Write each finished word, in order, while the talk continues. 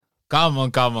Come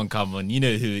on. You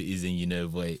know who it is and you know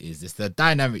what it is. It's the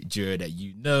dynamic duo that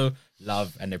you know,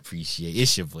 love, and appreciate.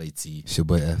 It's your boy T. It's your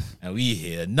boy F. And we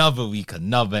here another week,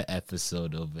 another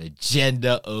episode of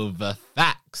Agenda Over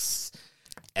Facts.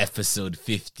 Episode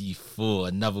 54.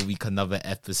 Another week, another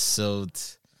episode.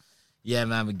 Yeah,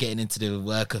 man, we're getting into the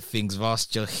work of things.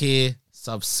 Whilst you're here,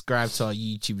 subscribe to our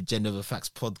YouTube Agenda Over Facts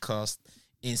podcast,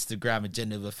 Instagram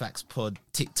Agenda Over Facts pod,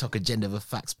 TikTok Agenda Over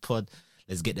Facts pod.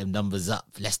 Let's get them numbers up.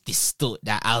 Let's distort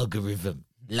that algorithm.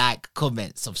 Like,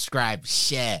 comment, subscribe,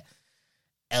 share.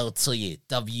 El Toye,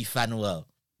 W Fanwell.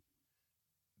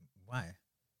 Why?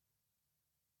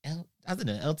 I don't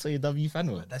know, El Toye, W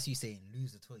Fanwell. That's you saying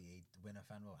lose the Toye, win a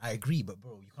fan well. I agree, but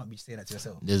bro, you can't be saying that to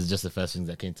yourself. This is just the first things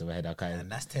that came to my head. And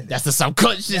that's telling. That's the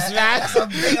subconscious, man. That's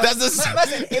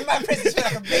in my presence, feel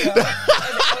like a bigger.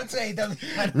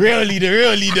 Real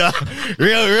leader.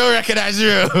 Real recognize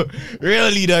real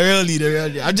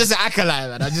leader. I'm just an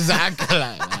acolyte,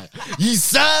 man. You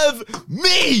serve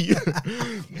me.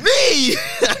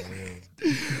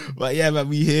 But yeah, man,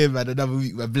 we here, man. Another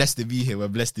week. We're blessed to be here.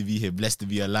 Blessed to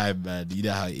be alive, man. You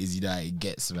know how it is. You know how it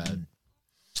gets, man.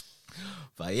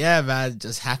 But yeah, man,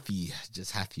 just happy,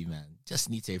 man. Just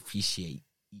need to appreciate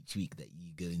each week that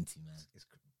you go into, man.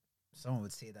 Someone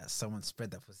would say that someone spread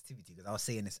that positivity because I was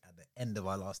saying this at the end of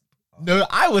our last. No,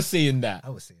 I was saying that. I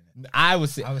was saying it. I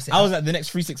was like, the next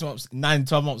 3, 6 months, 9,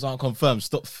 12 months aren't confirmed.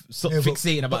 Stop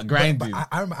fixating about grinding. But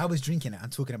I remember I was drinking it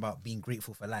and talking about being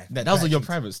grateful for life. That was on your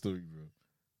private story, bro.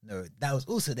 No, that was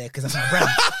also there because that's my brand.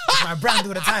 It's my brand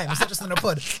all the time. It's not just on the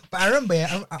pod. But I remember,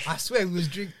 I swear we was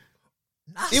drinking.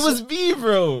 It was me,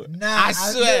 bro. I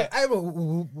swear. I remember,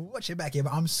 we'll watch it back here,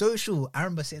 but I'm so sure. I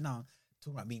remember sitting down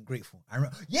talking about being grateful.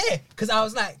 Because I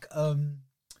was like,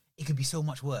 it could be so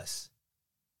much worse.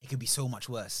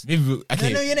 Maybe,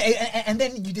 okay. No, and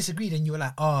then you disagreed and you were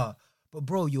like, but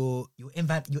bro, you're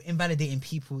invalidating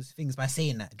people's things by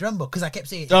saying that. Do you remember? Because I kept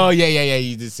saying it. Oh, yeah,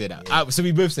 you did say that. Yeah. So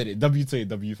we both said it. W to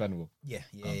W Fanwell. Yeah.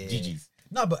 GG's.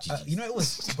 No, but you know it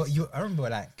was. But I remember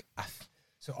like,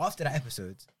 so after that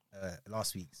episode,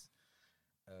 last week's,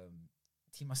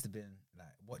 he must have been like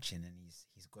watching and he's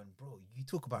gone, bro, you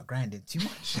talk about grinding too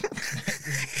much.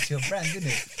 It's your brand, isn't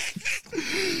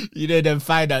it? You know them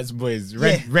finance boys,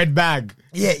 red bag.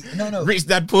 Yeah, no. Rich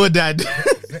dad, poor dad.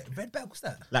 Red bag, what's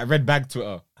that? Like red bag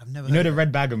Twitter. I've never. You know the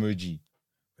red bag emoji.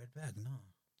 Red bag, no.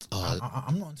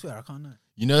 I'm not on Twitter. I can't know.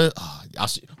 You know,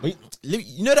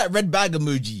 you know that red bag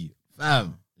emoji,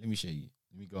 fam. Let me show you.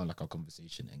 Let me go on like our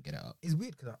conversation and get it up. It's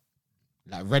weird because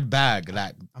like red bag,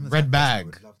 like red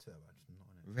bag. Twitter,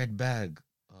 red bag.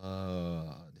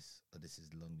 This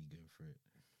is long me going through it.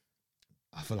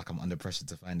 I feel like I'm under pressure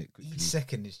to find it quickly. Each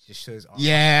second just shows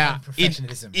our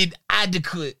professionalism.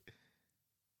 Inadequate.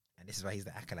 And this is why he's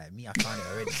the acolyte. Me, I found it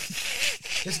already.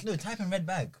 Just type in red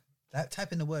bag.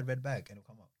 Type in the word red bag and it'll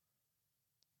come up.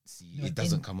 See, it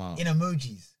doesn't come out. In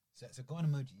emojis. So go on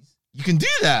emojis. You can do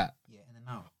that? Yeah, and then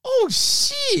now. Oh,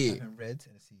 shit. Type in red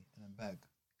and then bag.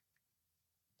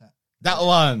 That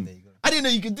one. There you go. I didn't know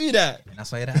you could do that. And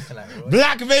that's why you're the acolyte, bro.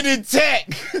 Black men in tech.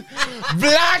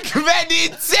 Black men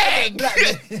in tech.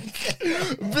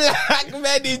 Black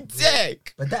men in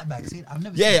tech. But that bag, see, I've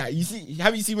never seen it. You see,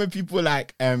 have you seen when people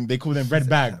like they call them red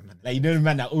bag? Like, you know the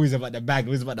man that always about the bag,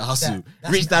 always about the hustle.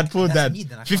 Rich dad, poor dad.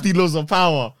 50 laws of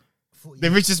power. 48.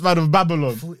 The richest man of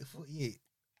Babylon. 48.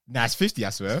 Nah, it's 50, I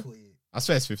swear. It's 48. I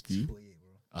swear it's 50. 48,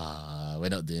 bro. We're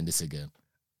not doing this again.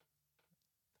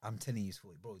 I'm telling you, it's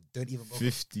 40, bro. Don't even bother.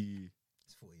 50.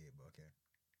 It's 48, bro. Okay.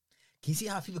 Can you see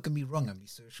how people can be wrong and be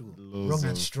so sure? Laws wrong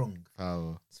and strong.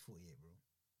 Power. It's 48, bro.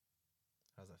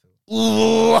 How's that feel?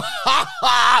 Ooh!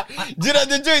 Do you know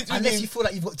the joints? Unless you feel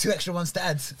like you've got 2 extra ones to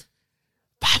add.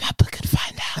 Buy my book and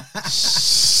find out.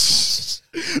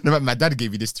 No, my dad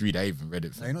gave me this to read. I even read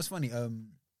it. No, you know what's funny?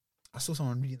 I saw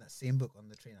someone reading that same book on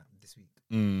the train this week.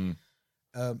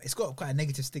 It's got quite a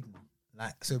negative stigma.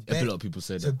 Like, a lot of people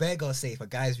say that. So bare girls say if a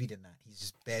guy's reading that, he's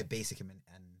just bare basic and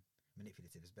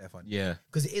manipulative. It's bare fun. Yeah.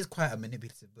 Because it is quite a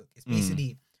manipulative book. It's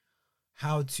basically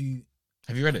how to...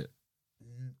 Have you read it?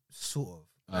 Sort of.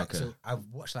 Like, okay. So I've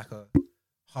watched like a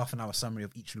half an hour summary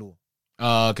of each law.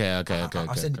 Oh, okay.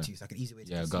 I'll send it to you. It's like an easy way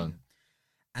to go on.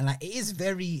 And like, it is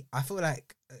very... I feel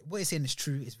like what you're saying is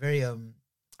true. It's very... I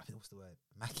think what's the word?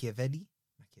 Machiavellian.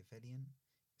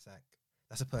 It's like...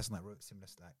 That's a person that wrote similar,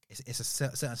 like it's a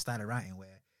certain style of writing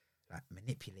where like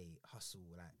manipulate, hustle,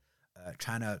 like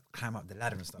trying to climb up the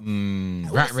ladder and stuff.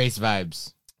 Rat race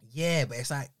vibes. Yeah, but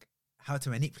it's like how to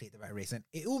manipulate the rat race, and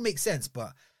it all makes sense.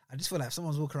 But I just feel like if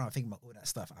someone's walking around thinking about all that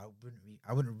stuff, I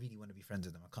wouldn't really want to be friends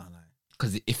with them. I can't lie.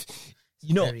 Because if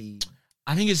you know,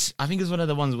 I think it's one of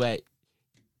the ones where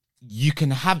you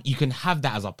can have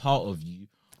that as a part of you,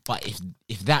 but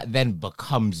if that then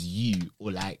becomes you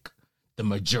or like the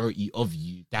majority of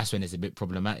you, that's when it's a bit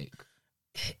problematic.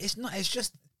 It's not. It's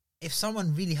just if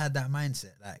someone really had that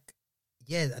mindset, like,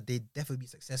 yeah, they'd definitely be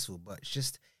successful, but it's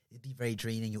just it'd be very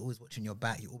draining. You're always watching your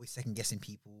back. You're always second guessing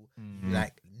people. You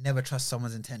like never trust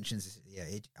someone's intentions. Yeah,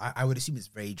 I would assume it's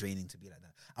very draining to be like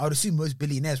that. I would assume most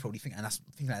billionaires probably think like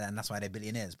that, and that's why they're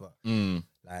billionaires. But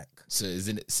like, so is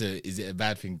it a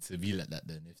bad thing to be like that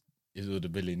then? If all the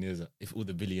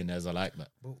billionaires are like that?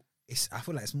 Well, I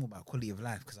feel like it's more about quality of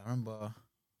life, because I remember, where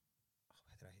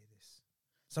did I hear this?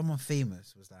 Someone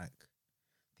famous was like,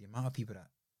 the amount of people that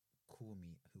call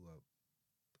me who are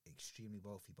extremely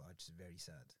wealthy but are just very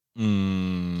sad. You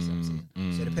know what I'm saying?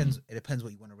 So it depends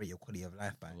what you want to rate your quality of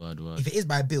life by. Word. If it is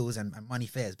by bills and money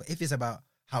fares, but if it's about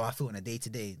how I feel on a day to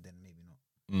day, then maybe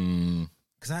not.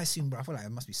 Because I assume, bro, I feel like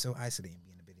it must be so isolating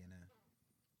being a billionaire.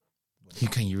 Who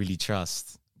can you really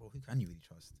trust? Bro, who can you really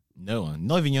trust? No one,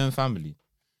 not even your own family. You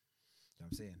know what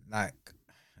I'm saying? Like,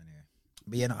 anyway.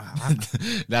 But yeah, no,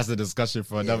 that's a discussion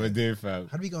for another day, fam.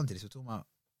 How do we go into this? We're talking about,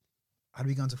 how do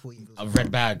we go into 40 Eagles? A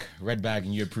red bag,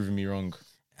 and you're proving me wrong.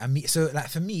 So like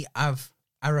for me, I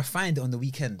refined it on the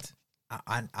weekend.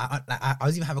 I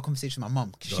was even having a conversation with my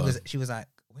mum, because she was like,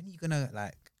 when are you gonna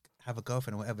like have a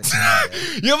girlfriend or whatever?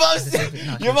 Your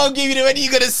mum gave you the when are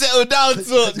you gonna settle down?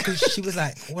 Because she was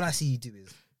like, all I see you do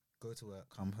is go to work,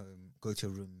 come home, go to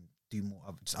your room, do more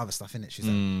just other stuff in it. She's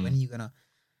like, when are you gonna?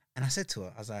 And I said to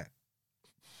her, I was like,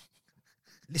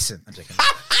 listen, I'm joking.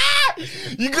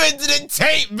 You go into the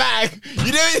tape bag.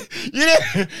 You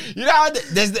know how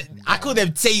there's I call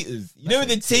them taters. You know when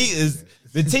the taters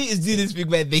do this thing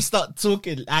where they start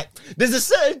talking like there's a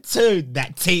certain tone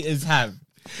that taters have.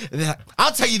 Like,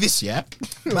 I'll tell you this, yeah.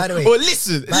 By the way, or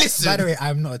listen. By the way,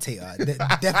 I'm not a tater. The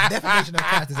definition of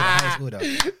character is at the highest order.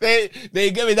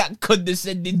 They give me that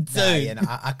condescending tone.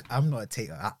 I'm not a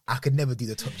tater. I could never do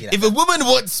the top G. If a woman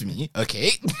wants me,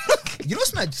 okay. You know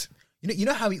what's mad? You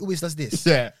know how he always does this?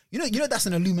 Yeah. You know that's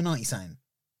an Illuminati sign.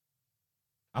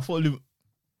 I thought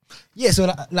yeah, so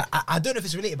like I don't know if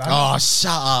it's related, but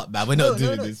shut up, man. We're not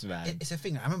doing this, man. It's a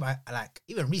thing. I remember, like,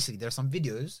 even recently, there are some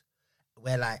videos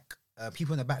where, like,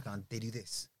 people in the background, they do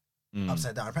this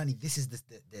upside down. Apparently, this is the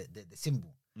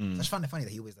symbol. So I just find it funny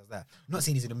that he always does that. I'm not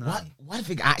saying he's an Illuminati. One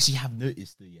thing I actually have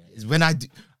noticed, though, yeah, is when I do,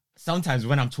 sometimes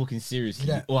when I'm talking seriously,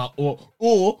 Yeah.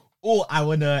 or I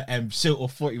wanna show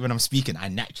authority when I'm speaking, I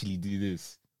naturally do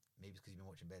this. Maybe it's because you've been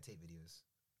watching Bear Tape videos.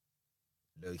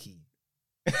 Low key.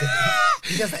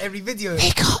 He does that every video.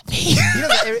 He got me. He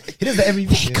does that every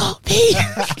video. He got me.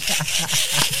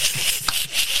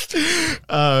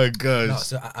 Oh gosh. No,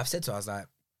 so I've said to her, I was like,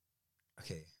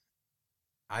 okay,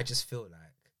 I just feel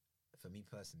like, for me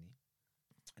personally,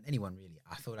 and anyone really,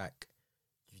 I feel like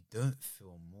you don't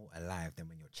feel more alive than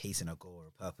when you're chasing a goal or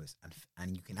a purpose,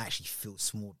 and you can actually feel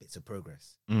small bits of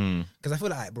progress. Because I feel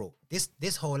like, bro,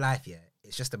 this whole life, yeah,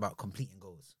 it's just about completing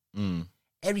goals.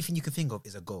 Everything you can think of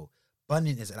is a goal.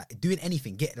 Bunning is like doing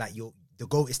anything. Get like the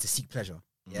goal is to seek pleasure.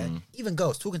 Yeah, even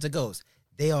girls, talking to girls,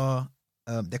 they are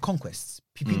they're conquests.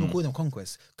 People call them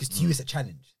conquests because to you it's a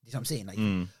challenge. You know what I'm saying?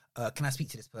 Like, can I speak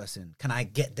to this person? Can I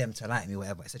get them to like me?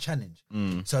 Whatever. It's a challenge.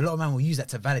 So a lot of men will use that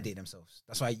to validate themselves.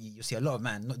 That's why you see a lot of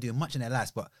men not doing much in their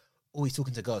lives, but always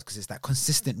talking to girls because it's that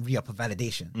consistent re-up of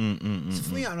validation. So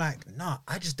for me, I'm like, nah,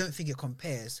 I just don't think it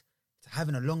compares to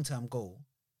having a long-term goal,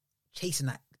 chasing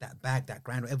that bag, that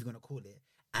grind, whatever you want to call it,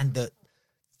 and the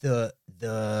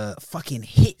fucking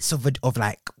hits of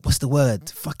like, what's the word?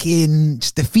 Fucking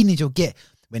just the feelings you'll get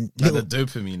when like the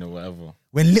dopamine or whatever.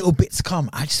 When little bits come,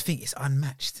 I just think it's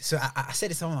unmatched. So I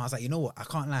said to someone, I was like, you know what? I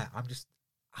can't lie. I'm just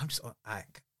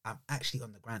like, I'm actually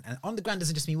on the grind. And on the grind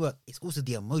doesn't just mean work. It's also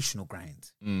the emotional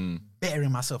grind.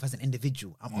 Bettering myself as an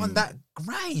individual. I'm on that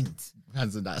grind.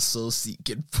 Hands on that soul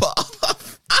seeking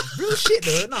path. Real shit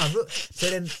though. No, real. So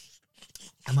then,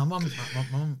 and my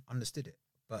mum understood it.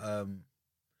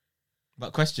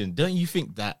 But question, don't you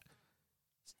think that,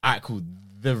 alright, cool,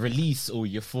 the release or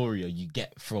euphoria you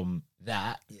get from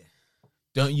that,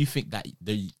 don't you think that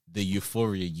the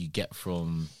euphoria you get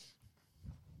from,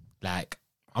 like,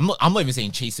 I'm not even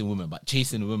saying chasing women, but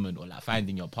chasing a woman or like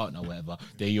finding your partner or whatever,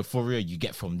 the euphoria you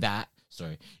get from that,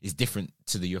 is different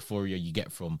to the euphoria you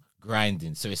get from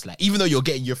grinding. So it's like, even though you're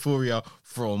getting euphoria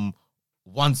from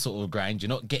one sort of grind, you're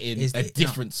not getting a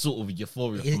different sort of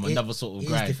euphoria from another sort of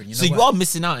grind. You know, so you are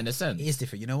missing out in a sense. It is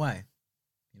different. You know why?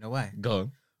 Go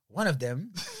on. One of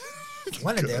them,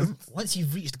 once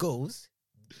you've reached goals,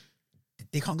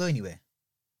 they can't go anywhere.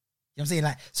 You know what I'm saying?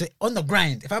 Like, so on the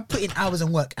grind, if I put in hours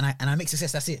and work and I make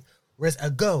success, that's it. Whereas a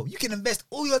girl, you can invest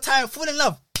all your time, fall in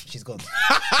love, she's gone.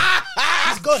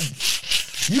 it's gone.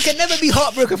 You can never be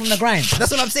heartbroken from the grind.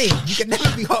 That's what I'm saying. You can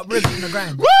never be heartbroken from the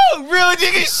grind. Woo! Real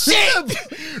nigga shit!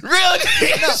 Real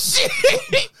nigga shit!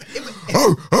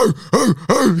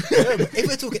 If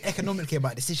we're talking economically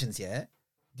about decisions, yeah,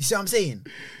 you see what I'm saying?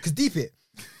 Because deep it,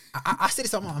 I said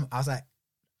this to someone, I was like,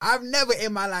 I've never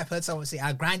in my life heard someone say,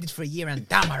 I grinded for a year and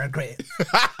damn, I regret it.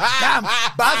 Damn.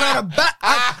 But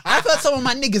I've heard some of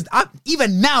my niggas,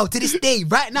 even now, to this day,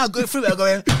 right now, going through it,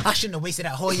 going, I shouldn't have wasted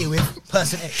that whole year with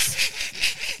person X.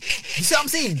 You see what I'm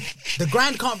saying? The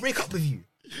grind can't break up with you.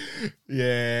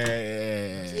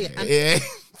 Yeah.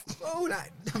 Oh,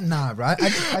 like, nah, bro. I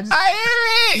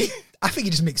I hear it. I think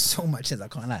it just makes so much sense. I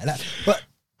can't lie. Like, but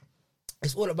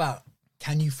it's all about,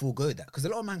 can you forego that? Because a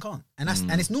lot of man can't, and that's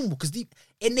and it's normal. Because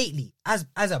innately, as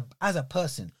a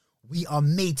person, we are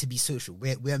made to be social.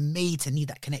 We're made to need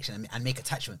that connection and make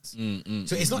attachments.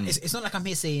 So it's not like I'm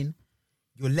here saying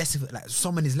you're less of like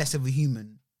someone is less of a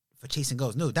human for chasing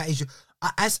girls. No, that is your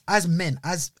as men,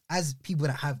 as people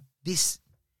that have this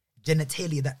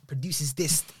genitalia that produces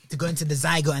this to go into the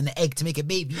zygote and the egg to make a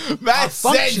baby. Man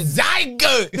said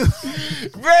zygote.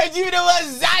 Bro, do you know what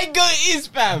zygote is,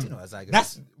 fam? Do you know what a zygote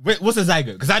is? Wait, what's a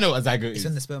zygote? Because I know what a zygote It's is.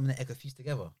 when the sperm and the egg are fused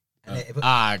together.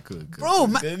 And Good. bro,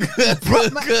 man,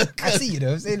 I see you know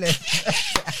what I'm saying.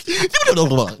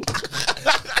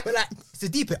 But like, so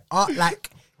deep it,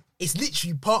 like, it's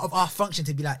literally part of our function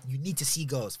to be like, you need to see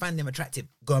girls, find them attractive,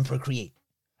 go and procreate.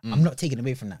 I'm not taking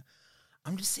away from that.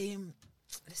 I'm just saying,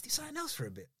 let's do something else for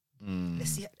a bit.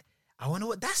 Let's see. I wonder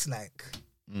what that's like.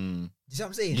 You see what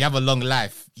I'm saying? You have a long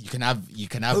life. You can have.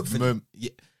 Hopefully.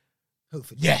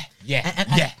 Hopefully. Yeah.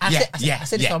 I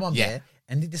said this to my mum, yeah.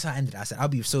 And this is how I ended it. I said, I'll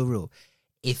be so real.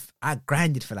 If I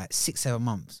grinded for like 6-7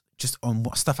 months just on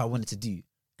what stuff I wanted to do, and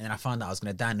then I found out I was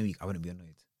going to die in a week, I wouldn't be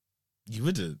annoyed. You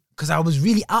wouldn't? Because I was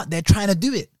really out there trying to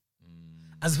do it.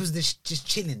 As opposed to just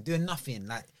chilling, doing nothing,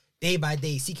 like day by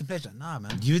day, seeking pleasure. Nah,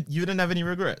 man. You wouldn't have any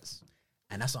regrets?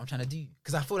 And that's what I'm trying to do.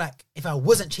 Because I feel like if I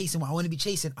wasn't chasing what I want to be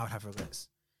chasing, I would have regrets.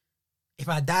 If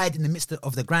I died in the midst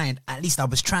of the grind, at least I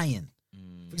was trying.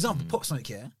 For example, Pop Smoke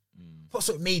here. Pop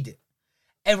Smoke made it.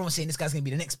 Everyone was saying this guy's going to be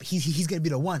the next, but he's going to be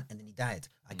the one. And then he died.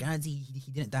 I guarantee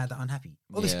he didn't die that unhappy.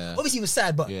 Obviously he was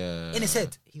sad, but in his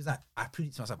head, he was like, I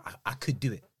proved it to myself. I could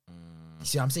do it. You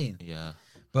see what I'm saying? Yeah.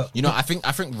 But you know, I think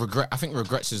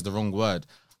regrets is the wrong word.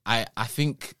 I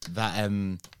think that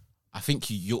I think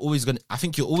you're always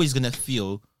gonna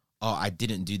feel, oh, I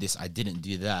didn't do this, I didn't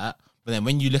do that. But then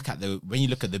when you look at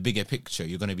the bigger picture,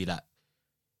 you're gonna be like,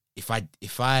 if I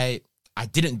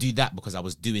didn't do that because I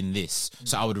was doing this,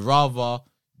 so I would rather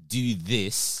do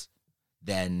this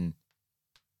than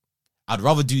I'd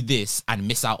rather do this and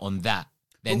miss out on that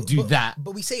than do that.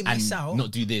 But we say and miss out,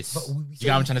 not do this. But Do you get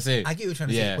what I'm trying to say? I get what you're trying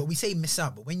to say. But we say miss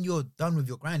out. But when you're done with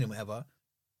your grinding, whatever,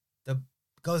 the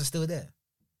girls are still there.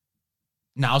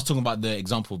 Now I was talking about the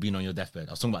example of being on your deathbed.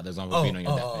 I was talking about the example of being on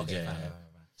your deathbed. Okay, Yeah. fine.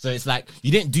 So it's like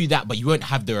you didn't do that, but you won't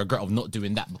have the regret of not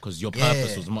doing that because your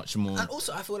purpose was much more. And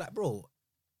also, I feel like, bro,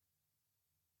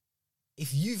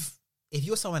 if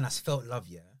you're someone that's felt love,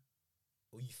 yeah,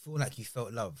 or you feel like you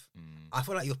felt love, I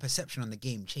feel like your perception on the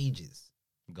game changes.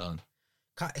 Gone.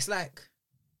 It's like,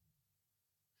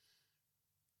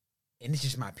 and this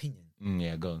is just my opinion.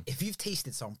 Yeah, go on. If you've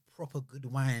tasted some proper good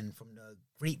wine from the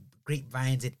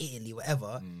grapevines in Italy,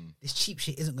 whatever, this cheap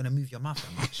shit isn't going to move your mouth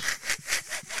that much.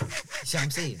 You see what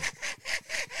I'm saying?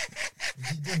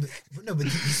 But you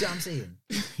see what I'm saying?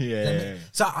 Yeah.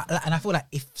 So, and I feel like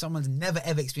if someone's never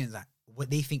ever experienced like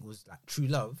what they think was like true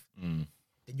love, then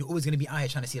you're always going to be out here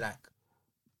trying to see like,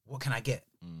 what can I get?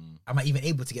 Am I even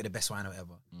able to get the best wine or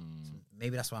whatever? So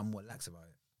maybe that's why I'm more lax about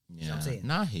it. You know what I'm saying?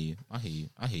 Nah, I hear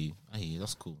you.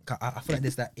 That's cool. I feel like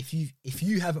there's that if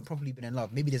you haven't properly been in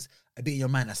love, maybe there's a bit in your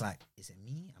mind that's like, is it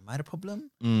me? Am I the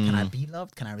problem? Can I be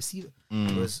loved? Can I receive it?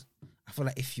 Whereas I feel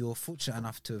like if you're fortunate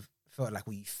enough to have felt like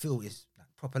what you feel is like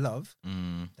proper love,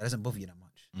 that doesn't bother you that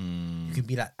much. You can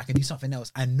be like, I can do something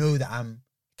else. I know that I'm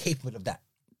capable of that.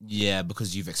 Yeah,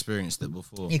 because you've experienced it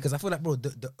before. Yeah, because I feel like, bro,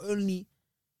 the only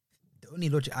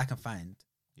logic I can find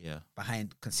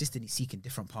behind consistently seeking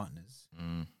different partners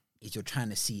is you're trying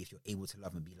to see if you're able to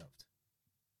love and be loved.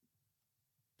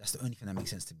 That's the only thing that makes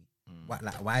sense to me.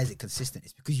 Why is it consistent?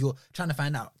 It's because you're trying to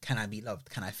find out, can I be loved?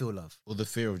 Can I feel love? Or the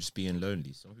fear of just being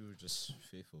lonely. Some people are just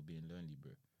fearful of being lonely,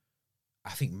 bro.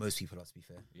 I think most people are, to be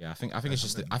fair. Yeah, I think it's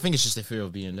just the fear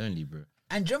of being lonely, bro.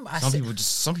 And do you remember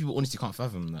some people honestly can't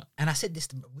fathom that. And I said this,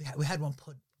 we had one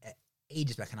pod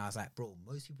ages back, and I was like, bro,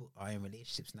 most people are in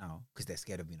relationships now because they're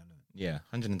scared of being alone. Yeah,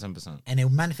 110%. And it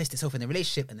will manifest itself in the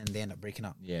relationship, and then they end up breaking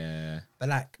up. Yeah. But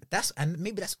like,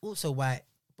 maybe that's also why,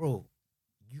 bro,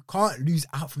 you can't lose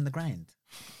out from the grind.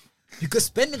 Because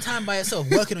spending time by yourself,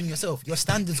 working on yourself, your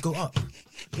standards go up.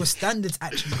 Your standards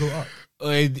actually go up.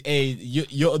 Hey,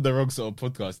 you're on the wrong sort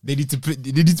of podcast. They need to put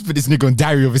this nigga on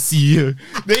Diary of a CEO.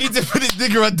 They need to put this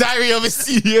nigga on Diary of a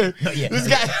CEO. Not yet. This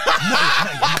not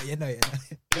guy. yet. Not yet.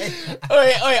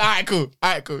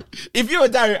 Alright, cool. If you're a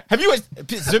Diary, have you watched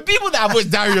the people that have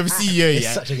watched Diary of a CEO? It's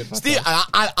Yeah, such a good podcast. Steve,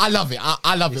 I love it.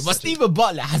 I love it. But such a- Stephen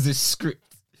Butler has a script,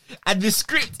 and the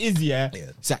script is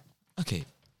it's like, okay.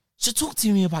 So talk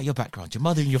to me about your background, your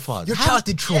mother and your father. Your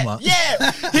childhood trauma.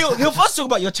 Yeah. He'll first talk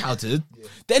about your childhood.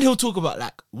 Then he'll talk about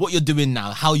like what you're doing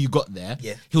now, how you got there.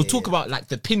 Yeah. He'll Yeah, talk yeah. about like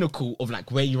the pinnacle of like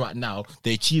where you're at now,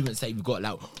 the achievements that you've got,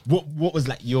 like what was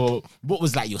like your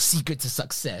secret to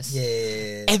success.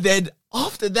 Yeah. And then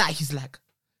after that, he'll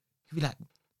be like,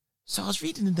 so I was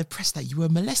reading in the press that you were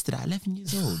molested at 11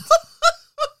 years old.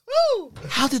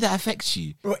 How did that affect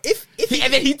you? Bro, if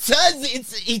And then he turns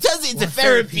it into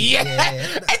therapy. Yeah, Yeah.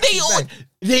 yeah.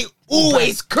 And they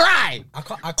always cry. I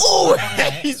can't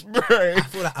Always, bro. I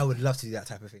feel like I would love to do that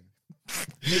type of thing.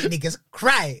 Make niggas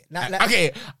cry. Like,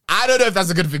 Okay, I don't know if that's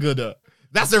a good thing or not.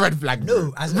 That's a red flag.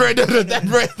 No, bro,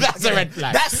 that's a red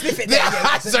flag. That snippet there,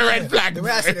 That's a red flag. The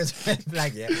way I bro. said it was a red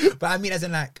flag, yeah. But I mean, as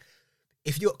in like,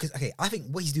 if you're, because okay, I think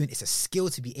what he's doing is a skill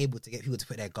to be able to get people to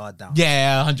put their guard down.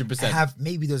 Yeah, And 100%. have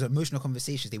maybe those emotional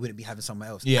conversations they wouldn't be having somewhere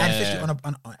else. Yeah. And especially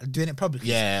on doing it publicly.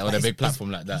 Yeah, on a Like, big platform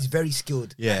like that. He's very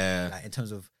skilled. Yeah. Like in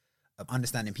terms of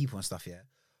understanding people and stuff. Yeah.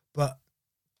 But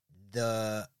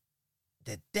the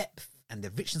depth and the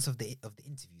richness of the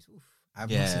interviews. Oof, I've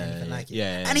not seen anything like it.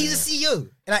 Yeah, and he's a CEO.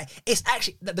 Like it's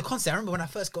actually the concept. I remember when I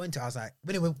first got into it, I was like,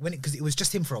 because it was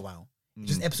just him for a while.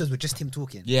 Just episodes with just him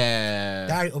talking. Yeah.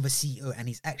 Diary of a CEO, and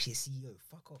he's actually a CEO.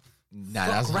 Fuck off. Nah,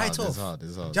 Fuck that's right hard. off.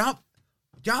 That's hard.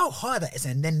 Do you know how hard that is?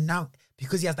 And then now,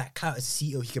 because he has that clout as a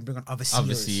CEO, he can bring on other CEOs.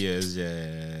 Other CEOs,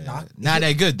 yeah. Nah,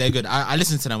 They're good. I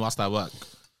listen to them whilst I work.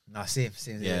 Nah, same.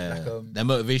 Yeah. Like, They're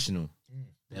motivational.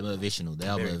 They're Very. motivational. They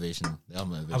are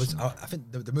motivational. I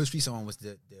think the most recent one was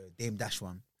the Dame Dash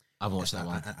one. I haven't watched that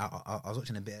one. I was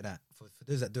watching a bit of that. For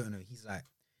those that don't know, he's like,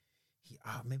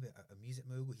 maybe a music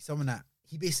mogul. He's someone that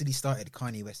he basically started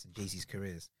Kanye West and Jay-Z's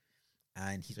careers,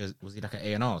 and he Was he like an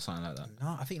A&R or something like that?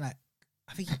 no, I think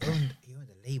he owned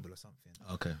a label or something.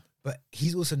 Okay. But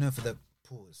he's also known for the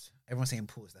pause. Everyone's saying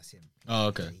pause. That's him. Oh,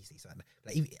 okay. Yeah, he's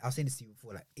like even, I was saying this to you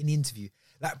before. Like in the interview,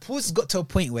 like pause has got to a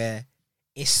point where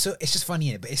it's just funny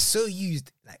in it, but it's so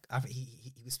used. Like he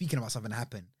was speaking about something that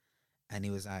happened, and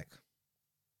he was like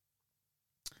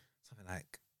something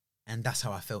like, and that's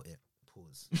how I felt it.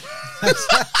 Pause.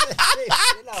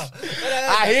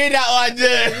 I hear that one,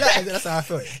 dude. That's how I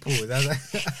felt it. Pause. I was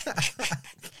like,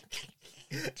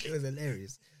 it was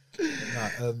hilarious.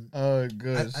 Oh,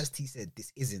 gosh. As T said,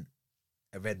 this isn't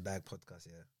a red bag podcast.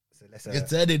 Yeah, so let's. You're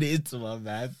turning it into one,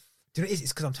 man. Do you know what it is?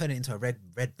 It's because I'm turning it into a red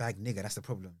bag nigga. That's the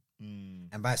problem.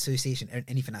 And by association,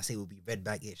 anything I say will be red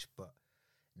bag-ish. But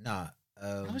nah,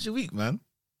 How was your week, man?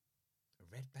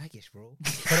 red bag-ish, bro.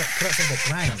 Products of the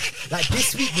grind. Like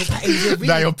this week was like, it was a really,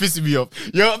 Nah, you're pissing me off.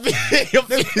 You're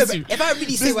pissing me. if I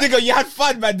really say This what, nigga, you had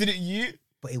fun, man, didn't you?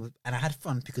 but it was, and I had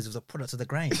fun because it was a product of the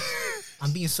grind.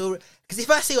 I'm being so, because if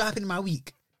I say what happened in my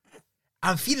week,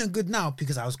 I'm feeling good now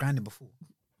because I was grinding before.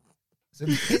 So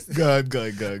Go.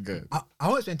 I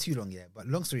won't spend too long, yeah. But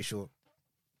long story short,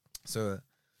 so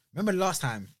remember last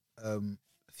time, a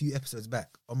few episodes back,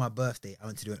 on my birthday, I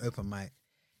went to do an open mic,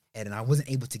 and I wasn't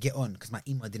able to get on because my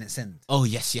email didn't send. Oh,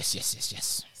 yes.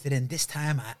 So then this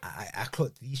time, I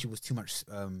clocked the issue was too much.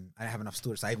 I didn't have enough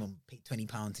storage, so I even paid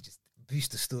 £20 to just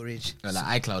boost the storage.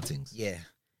 Like iCloud things. Yeah.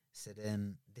 So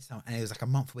then this time, and it was like a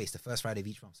month away. It's the first Friday of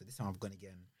each month. So this time I've gone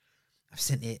again. I've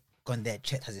sent it, gone there,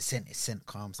 checked, has it sent? It's sent,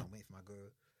 calm. So I'm waiting for my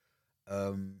go.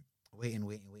 Waiting.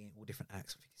 All different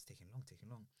acts. I think it's taking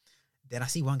long. Then I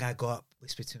see one guy go up,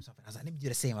 whisper to him something. I was like, let me do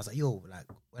the same. I was like, yo, like,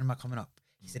 when am I coming up?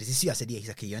 He said, is this you? I said, yeah. He's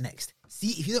like, okay, you're next.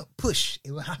 See, if you don't push,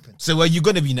 it will happen. So are you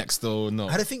gonna be next or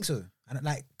not? I don't think so. I don't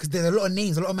like, because there's a lot of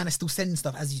names, a lot of men are still sending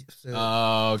stuff as you. So,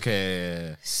 Oh,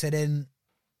 okay. so then,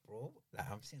 bro, like,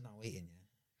 I'm sitting down waiting, yeah.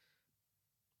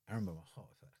 I remember my heart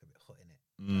felt like a bit hot in it.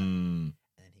 And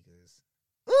then he goes,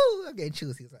 ooh, I'm getting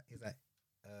chills. He was like,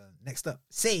 next up,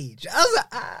 Sage. I was like,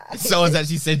 ah. Someone's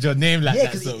actually said your name like Yeah,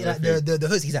 that. because Sort of like, thing. the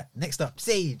host, he's like, next up,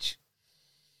 Sage.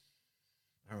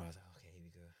 I was like, okay, here we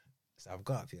go. So I've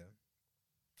got up here,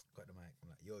 got the mic. I'm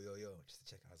like, yo, just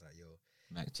to check. I was like, yo.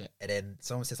 Mic check. And then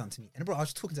someone said something to me. And bro, I was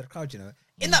just talking to the crowd, you know.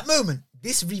 In that moment,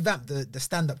 this revamped the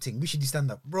stand-up thing. We should do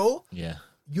stand-up. Bro, Yeah.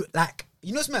 you like,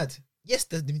 you know what's mad? Yes,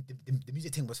 the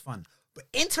music thing was fun. But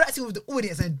interacting with the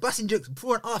audience and busting jokes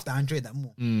before and after, I enjoyed that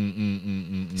more.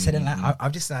 So then like,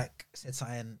 I've just like said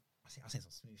something. I was saying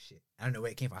some smooth shit. I don't know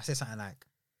where it came from. I said something like,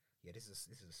 Yeah, this is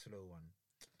a slow one.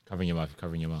 Covering your mouth.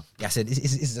 Yeah, I said this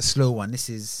is a slow one. This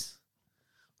is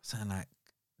something like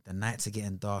the nights are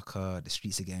getting darker, the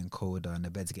streets are getting colder, and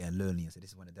the beds are getting lonely. So this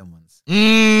is one of them ones.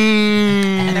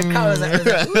 And the crowd was like, ooh,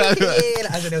 yeah.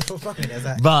 I said, they were so fucking. It was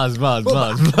like, Bars. but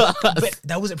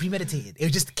that wasn't premeditated. It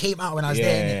just came out when I was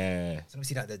there. Yeah. So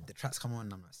obviously, like the tracks come on,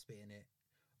 and I'm like spitting it.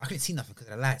 I couldn't see nothing because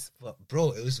of the lights, but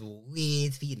bro, it was a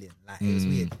weird feeling. Like it was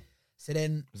weird. So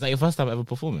then, Was that your first time ever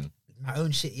performing? my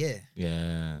own shit, yeah.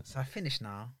 Yeah. So I finished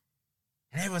now,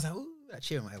 and everyone's like, ooh, like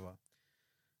cheering, whatever.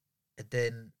 And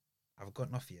then I've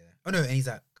gotten off here. Oh no, and he's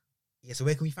like, yeah, so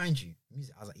where can we find you?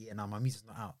 Music. I was like, yeah, no, my music's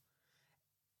not out.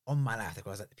 On my life, I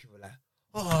was like, the people were like,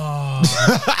 oh,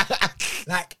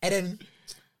 like, and then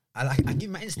I give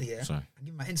my Insta, yeah. Sorry. I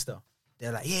give my Insta.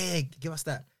 They're like, yeah, give us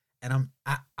that. And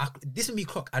this is me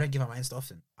clock. I don't give out my Insta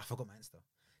often. I forgot my Insta,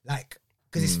 like,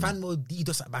 because it's fan mode D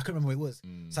dot, but I couldn't remember what it was.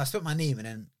 So I spelled my name, and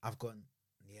then I've gone.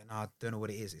 Yeah, no, I don't know what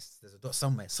it is. There's a dot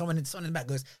somewhere. Someone in the back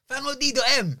goes, fan mode D dot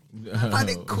M. I found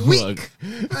it quick.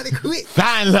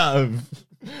 Fan love.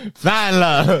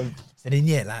 So then,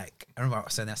 yeah, like, I remember,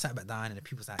 so then I sat back down and the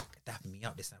people was like, dapping me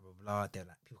up, this, and blah, blah, blah. They're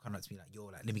like, people coming up to me like, yo,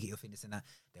 like, let me get your thing, this and that.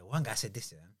 Then one guy said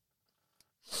this,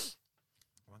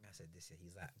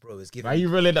 he's like, bro, it's giving. Why are you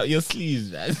rolling up your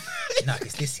sleeves, man? No,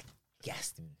 it's this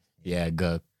gassed me. Yeah,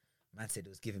 good. Man said it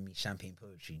was giving me champagne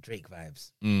poetry, Drake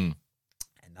vibes. Mm.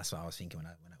 And that's what I was thinking when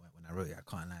I wrote it, I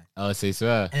can't lie. Oh, say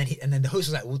swear. And then the host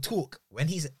was like, we'll talk. When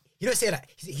you don't say that,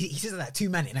 he says like 2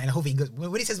 minutes, and the whole thing goes,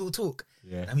 when he says we'll talk,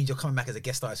 Yeah. that means you're coming back as a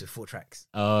guest artist with 4 tracks.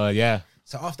 Oh, yeah.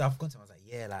 So after I've gone to him, I was like,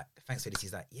 yeah, like, thanks for this.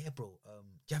 He's like, yeah, bro, do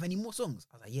you have any more songs?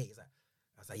 I was like, yeah.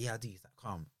 I was like, yeah, I do. He's like,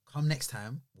 come next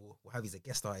time. We'll have you as a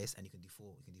guest artist, and you can do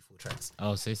 4 tracks.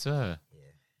 Oh, say swear. Yeah,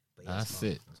 but yeah, That's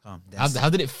it. it. was calm. How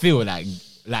did it feel? Like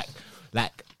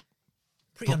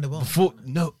Pretty underwhelmed. before?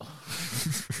 No.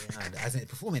 Yeah, no, as in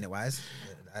performing it wise,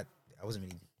 I wasn't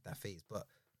really that phased, but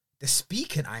the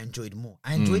speaking I enjoyed more.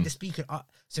 I enjoyed the speaking.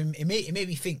 So it made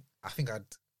me think. I think at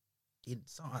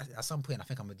some point I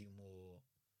think I'm gonna do more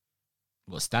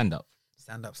What, stand up?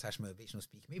 stand up / motivational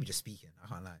speaking. Maybe just speaking. I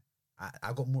can't lie.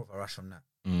 I got more of a rush from that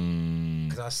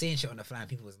because I was saying shit on the fly and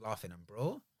people was laughing. And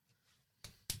bro,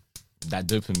 That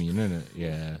dopamine, innit?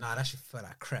 Yeah. nah, that shit felt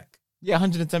like crack, Yeah,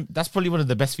 110. That's probably one of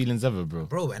the best feelings ever, bro.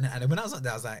 bro. And when I was up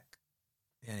there, I was like,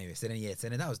 anyway. So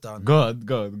then that was done. God.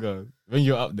 When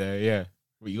you're up there, yeah.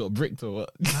 What, you got bricked or what?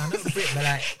 Nah, not a bit, but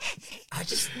like, I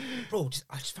just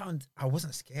found I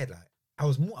wasn't scared. Like, I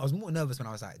was more nervous when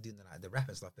I was like doing the rap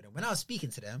and stuff. But then when I was speaking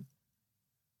to them,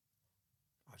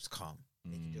 I was just calm,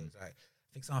 making jokes. Like,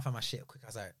 I think someone found my shit quick. I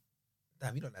was like,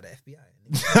 damn, you look like the FBI.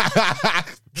 And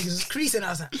niggas was creasing. I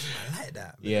was like, I like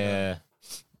that. But Yeah.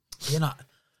 you know,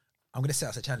 I'm gonna set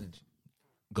us a challenge.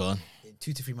 Go on. In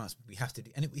 2 to 3 months, we have to do.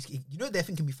 And you know, their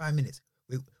thing can be 5 minutes.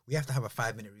 We have to have a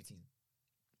 5-minute routine.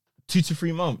 2 to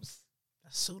 3 months.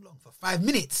 That's so long for 5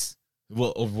 minutes.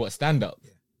 What stand up?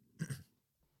 Yeah.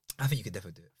 I think you could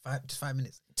definitely do it. Just 5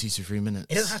 minutes. 2 to 3 minutes.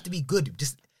 It doesn't have to be good.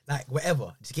 Just like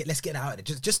whatever. Let's get it out of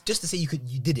there. Just to say you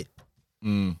did it.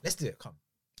 Let's do it. Come.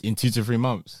 In 2 to 3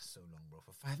 months. That's so long, bro.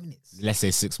 For 5 minutes. Let's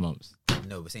say 6 months.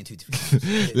 No, we're saying 2 to 3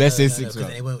 months. Let's say 6 'cause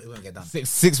months. It won't get done.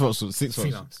 6 months. 6 3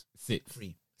 months. months. 6.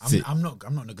 Free. Sit. I'm not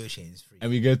negotiating. It's free. And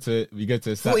we go to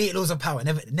 48 laws of power.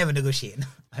 Never negotiating.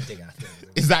 I think.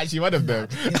 Is that actually one of them?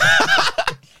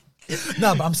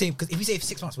 No, but I'm saying because if you say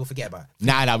 6 months, we'll forget about it.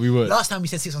 Nah, we would. Last time we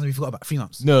said 6 months, we forgot about 3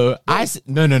 months. No, I said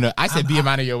no. I said be a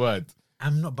man of your word.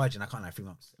 I'm not budging. I can't lie. 3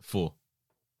 months. 4.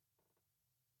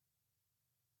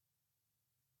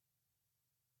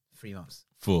 3 months.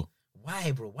 4.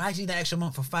 Why, bro? Why do you need that extra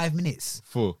month for 5 minutes?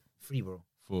 4. Free, bro.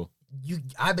 4.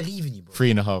 I believe in you, bro.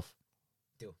 3.5.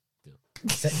 Deal.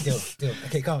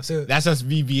 Okay, come. So That's just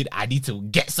me being, I need to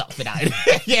get something out of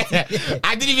this. Yeah.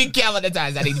 I didn't even care about the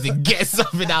times. I need to get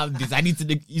something out of this. I need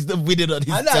to, he's not winning on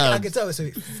his I terms. can tell. So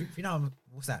you know,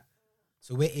 what's that?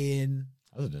 So we're in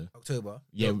I don't know. October.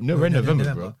 Yeah, no, we're in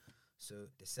November, bro. So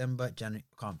December, January,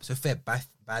 come. So Feb,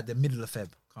 by the middle of Feb,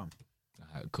 come.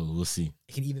 Alright, cool. We'll see.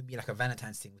 It can even be like a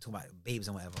Valentine's thing. We're talking about babes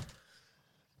and whatever.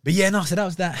 But yeah, no, so that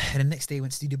was that. And the next day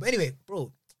went to studio. But anyway,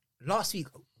 bro, last week,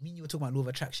 me and you were talking about law of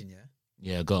attraction, yeah?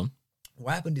 Yeah, go on.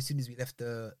 What happened as soon as we left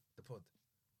the pod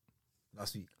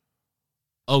last week?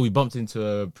 Oh, we bumped into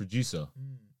a producer.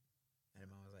 And the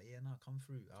man was like, yeah, no, come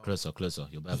through. Closer.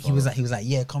 You're bad. He was like,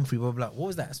 yeah, come through, blah, blah, blah. What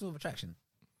was that? That's law of attraction.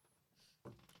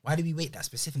 Why did we wait that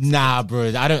specific? Nah,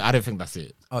 bro. I don't think that's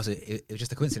it. Oh, so it was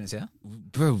just a coincidence, yeah?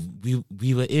 Bro, we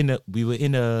were in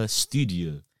a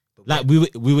studio. Like we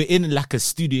were in like a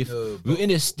studio. No, we were in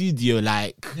a studio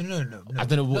like No. I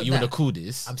don't know what Not you want to that. call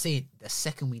this. I'm saying the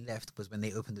second we left was when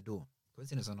they opened the door.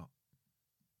 Coincidence or not?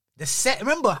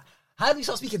 Remember, how did we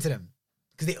start speaking to them?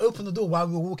 Because they opened the door while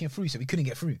we were walking through, so we couldn't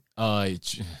get through. A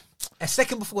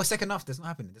second before, a second after, it's not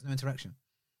happening. There's no interaction.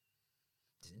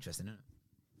 It's interesting, isn't it?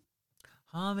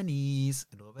 Harmonies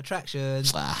and law of attraction.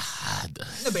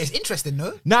 No, but it's interesting,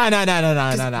 no? No.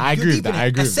 I agree with that. I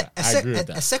agree with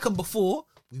that. A second before,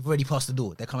 we've already passed the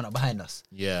door. They're coming up behind us.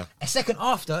 Yeah. A second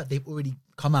after, they've already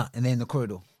come out and they're in the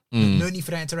corridor. No need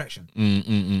for that interaction.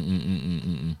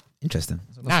 Interesting.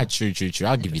 Nah, true.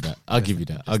 I'll give you that. I'll give you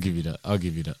that.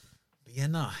 But yeah,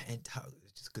 nah. And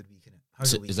it's just a good week, innit?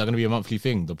 So is that going to be a monthly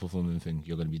thing, the performing thing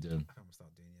you're going to be doing? I think I'm going to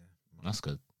start doing, yeah. That's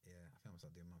good. Yeah, I think I'm going to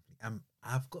start doing monthly.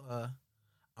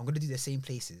 I'm going to do the same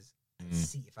places and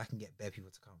see if I can get bare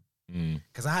people to come.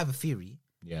 Because I have a theory.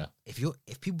 Yeah. If your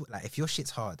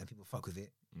shit's hard and people fuck with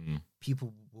it,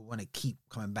 people will want to keep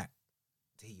coming back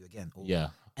to hit you again.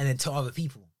 And then tell other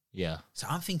people. Yeah. So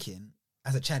I'm thinking,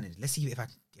 as a challenge, let's see if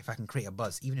I can create a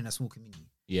buzz, even in a small community.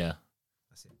 Yeah.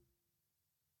 That's it.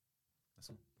 That's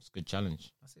all. It's a good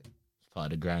challenge. That's it. It's part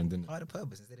of the grind, isn't it? Part of the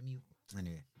purpose instead of me.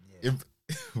 Anyway. Yeah. No,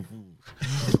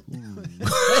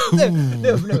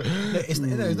 it's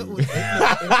not all.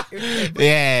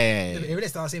 Yeah. It really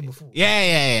started saying before.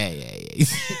 Yeah.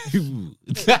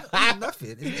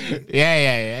 Nothing.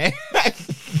 Yeah.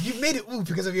 You made it all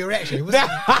because of your reaction. It wasn't.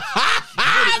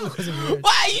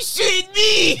 Why are you shooting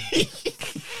me?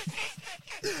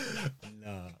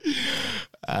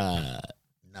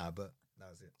 Nah, but that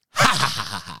was it.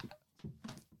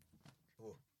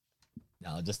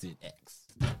 No, just did X.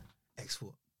 X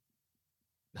what?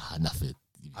 Nah, nothing.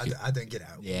 I don't get it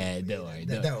out. Yeah, don't worry.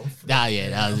 That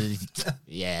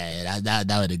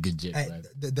was a good joke.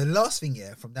 The last thing,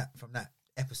 from that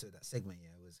episode, that segment,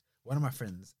 was one of my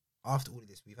friends. After all of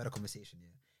this, we've had a conversation,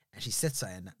 and she said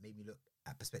something that made me look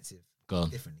at perspective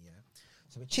differently,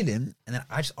 So we're chilling, and then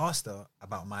I just asked her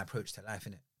about my approach to life,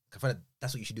 innit? I feel like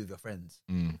that's what you should do with your friends,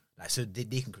 like so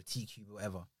they can critique you,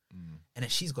 whatever. And then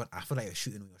she's gone, I feel like you're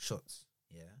shooting all your shots,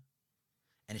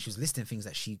 and she was listing things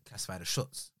that she classified as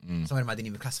shots. Some of them I didn't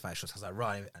even classify as shots. I was like,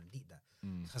 right, and delete that.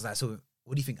 I was like, so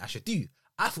what do you think I should do?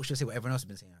 I thought she would say what everyone else has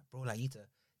been saying, like, bro, like you need to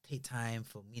take time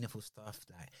for meaningful stuff,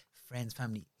 like friends,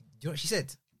 family. Do you know what she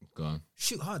said? Go on.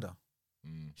 Shoot harder.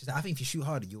 She's like, I think if you shoot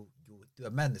harder, you'll do a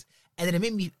madness. And then it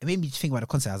made me think about the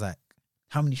concept. I was like,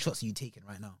 how many shots are you taking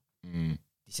right now? You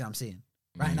see what I'm saying?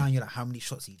 Right now, you're like, how many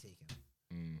shots are you taking?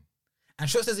 And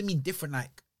shots doesn't mean different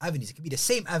like avenues. It could be the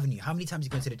same avenue. How many times you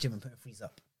go to the gym and put a freeze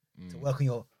up to work on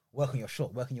your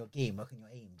shot, work on your game, work on your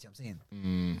aim? Do you know what I'm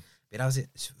saying? But that was it.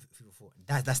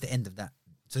 That's the end of that.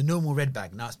 So no more red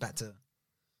bag. Now it's back to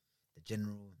the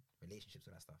general relationships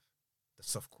with that stuff, the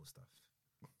softcore stuff.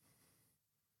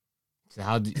 So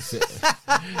how do you...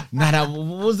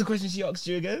 what was the question she asked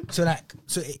you again? She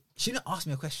didn't ask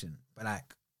me a question, but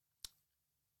like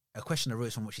a question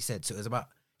arose from what she said. So it was about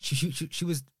she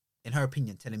was, in her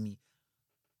opinion, telling me,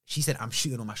 she said, I'm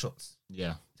shooting all my shots.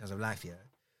 Yeah. In terms of life,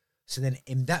 So then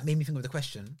that made me think of the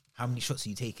question, how many shots are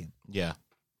you taking? Yeah.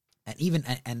 And even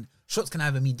and shots can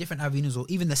either mean different avenues or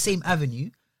even the same avenue.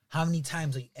 How many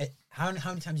times are you how many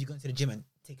times are you going to the gym and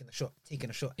taking a shot,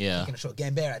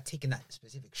 getting better at taking that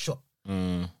specific shot?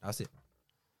 That's it.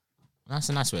 That's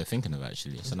a nice way of thinking of it,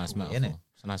 actually. It's a nice metaphor.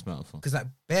 It's a nice metaphor. Because like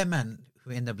bare man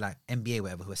who end up like NBA or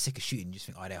whatever, who are sick of shooting, you just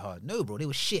think, oh, they're hard. No, bro, they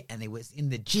were shit and they was in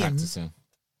the gym practicing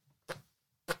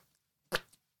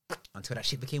until that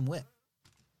shit became wet.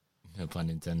 No pun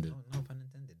intended. No pun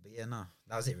intended. But yeah, no,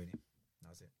 that was it really. That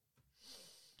was it.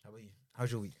 How about you?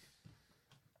 How's your week?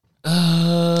 It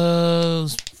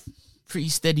was pretty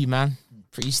steady, man.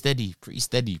 Pretty steady.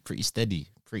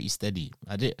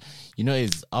 I did,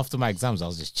 is after my exams, I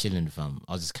was just chilling, fam.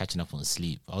 I was just catching up on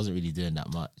sleep. I wasn't really doing that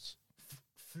much.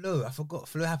 Flow, I forgot.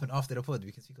 Flow happened after the pod.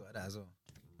 We can speak about that as well.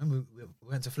 Remember, we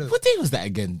went to Flow. What day was that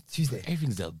again? Tuesday.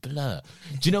 Everything's a blur.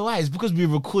 Do you know why? It's because we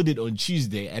recorded on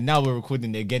Tuesday and now we're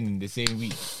recording again in the same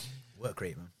week. Work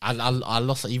rate, man. I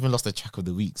lost the track of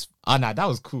the weeks. Oh, nah, that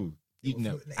was cool.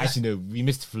 No, we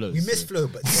missed Flow. We missed Flow,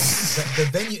 but the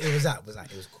venue it was at was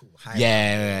cool.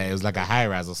 Yeah, it was like a high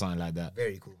rise or something like that.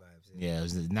 Very cool vibes. Yeah, it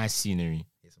was a nice scenery.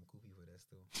 Yeah, some cool people there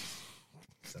still.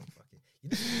 Some fucking,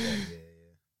 yeah.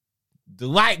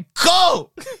 Dwight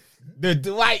Cole, the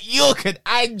Dwight York and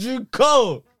Andrew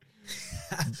Cole.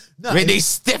 When they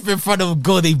step in front of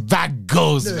goal, they bag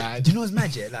goals, man. Do you know what's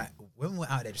magic? Like when we're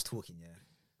out there just talking,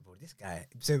 bro, this guy.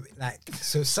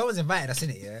 So someone's invited us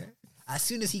in it, As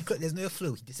soon as he clicked, there's no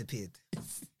flow, he disappeared.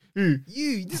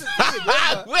 You disappeared.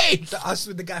 Remember? Wait, So I was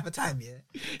with the guy for time,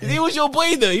 yeah. he was your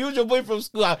boy though. He was your boy from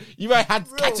school. You might have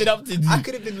Bro, catching up to I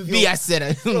could have been with me. your- I said,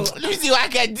 let me see what I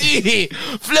can do here.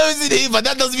 Flow's in here, but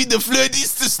that doesn't mean the flow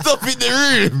needs to stop in the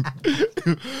room.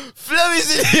 Flow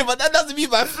is in here, but that doesn't mean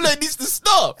my flow needs to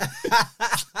stop.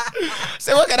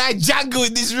 So what can I jangle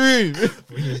in this room?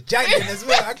 He was janking as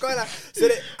well. I can't like. So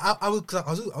then I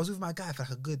was with my guy for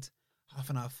like a good half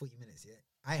an hour, 40 minutes. Yeah,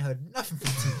 I ain't heard nothing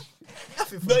from him.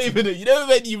 Nothing from Not him. even, you know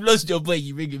when you've lost your boy,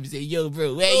 you ring him and say, yo,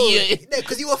 bro, where you?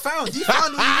 Because you were found. You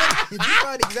found what you wanted. You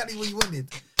found exactly what you wanted.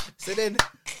 So then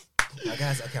my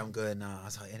guy's like, okay, I'm going now. I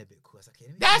was like, in a bit cool. I was like,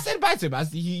 okay, let me I said bye to him.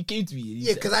 He came to me. And he yeah,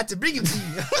 said, because I had to bring him to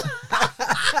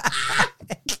you.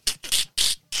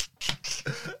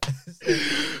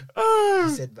 He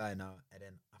said bye now, and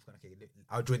then I've gone, okay,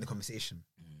 I'll join the conversation.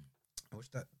 I wish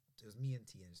that it was me and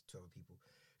T and two other people.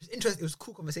 It was interesting. It was a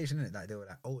cool conversation, innit? Like they were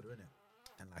like older, innit?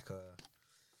 And like,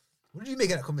 what did you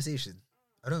make of that conversation?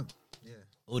 I don't. Yeah,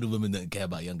 older women don't care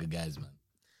about younger guys, man.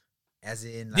 as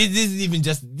in, like,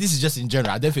 This is just in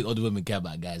general. I don't think older women care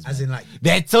about guys. as man. in, like.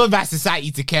 They're told by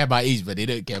society to care about age, but they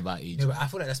don't care about age. No, but I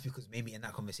feel like that's because maybe in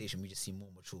that conversation we just seem more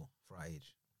mature for our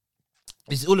age.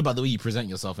 It's all about the way you present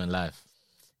yourself in life.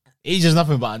 Age is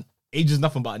nothing but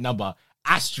a number.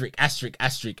 Asterisk, asterisk,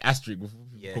 asterisk, asterisk. Before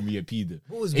people Yeah. call me a pedo.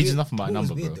 What was Age is weird- nothing but a what was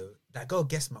number, weird, bro. though, that girl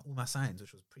guessed all my signs,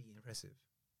 which was pretty impressive.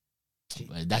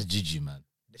 But that's Juju, man.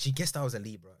 She guessed I was a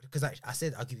Libra because I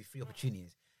said I'll give you 3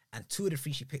 opportunities, and 2 of the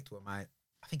 3 she picked were I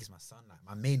think it's my sun, like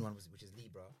my main one which is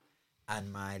Libra,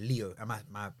 and my Leo, and my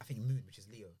I think moon, which is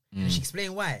Leo. And she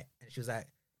explained why, and she was like,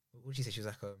 what did she say? She was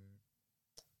like,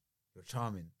 you're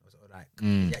charming. I was like,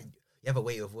 yeah, you have a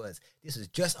way of words. This was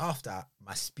just after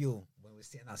my spiel when we were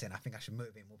sitting out saying I think I should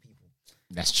motivate more people.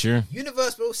 That's true.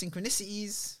 Universe, bro,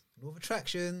 synchronicities, law of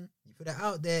attraction. You put it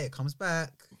out there, it comes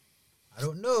back. I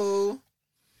don't know.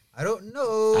 I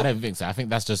don't think so. I think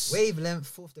that's just.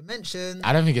 Wavelength, 4th dimension.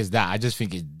 I don't think it's that. I just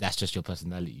think that's just your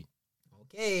personality.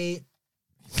 Okay.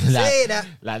 like, Say that.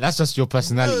 like that's just your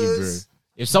personality, bro. knows?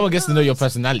 If someone gets to know your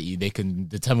personality, they can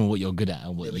determine what you're good at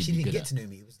and what Yeah, but you'd she be didn't good get at. to know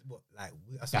me. It was what, like,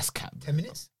 That's cap. 10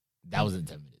 minutes? That wasn't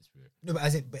 10 minutes, bro. No,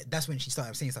 but that's when she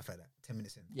started saying stuff like that. 10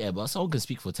 minutes in. Yeah, but someone can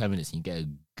speak for 10 minutes and you get a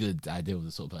good idea of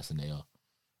the sort of person they are.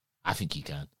 I think you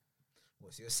can.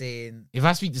 What, so you're saying, If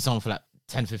I speak to someone for like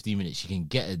 10, 15 minutes, you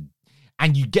can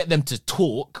and you get them to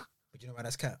talk. but you know why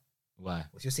that's cat? Why?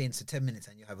 What you're saying, so 10 minutes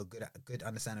and you have a good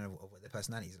understanding of what their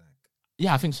personality is like.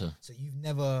 Yeah, I think so. So you've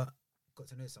never got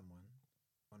to know someone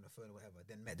on the phone or whatever,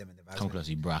 then met them in the vibe. Come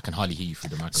closer, bro. I can hardly hear you through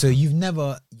the microphone. So you've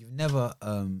never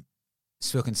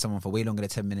spoken to someone for way longer than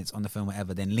 10 minutes on the phone,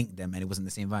 whatever, then linked them and it wasn't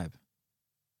the same vibe.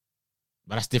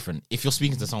 But that's different. If you're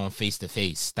speaking to someone face to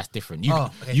face, that's different. You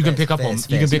Okay, you can fair, pick up fair, on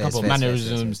fair, you can pick fair, up on fair,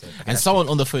 mannerisms, fair, fair. Okay, and that's someone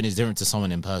on the phone is different to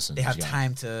someone in person. They have Yeah.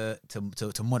 time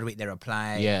to moderate their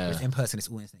reply. Yeah. Whereas in person, it's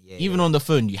all instant. Yeah, Even on the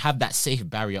phone, you have that safe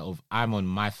barrier of I'm on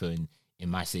my phone in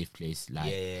my safe place.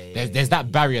 Like there's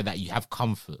that barrier that you have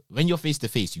comfort. When you're face to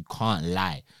face, you can't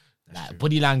lie. Like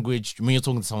body language, when you're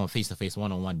talking to someone face to face,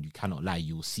 1-on-1, you cannot lie.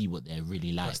 You'll see what they're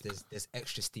really like. Plus, there's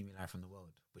extra stimuli from the world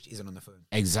which isn't on the phone.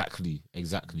 Exactly. Do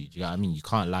you know what I mean? You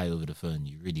can't lie over the phone.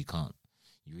 You really can't.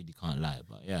 You really can't lie.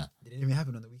 But yeah. Did anything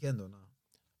happen on the weekend or not?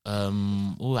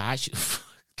 Oh, actually,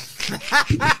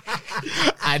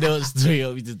 I know what story you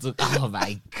want me to talk. Oh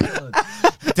my god!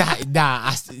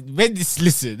 When this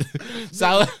listen,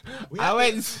 so I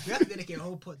went. We have to dedicate a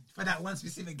whole pod for that one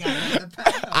specific guy.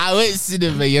 I went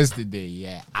cinema yesterday.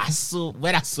 Yeah,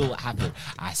 when I saw what happened,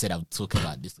 I said I'm talking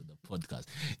about this on the podcast.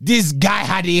 This guy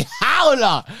had a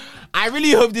howler. I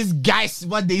really hope this guy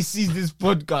one day sees this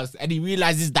podcast and he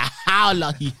realizes the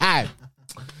howler he had.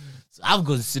 So I've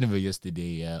gone to cinema yesterday.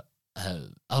 Yeah.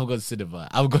 I've got cinema.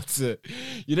 I've got to,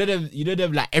 you know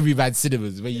them like every man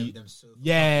cinemas where you,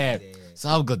 yeah. So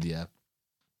I've got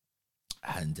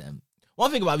and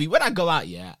one thing about me when I go out,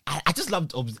 yeah, I just love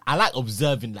I like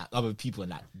observing like other people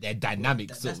and like their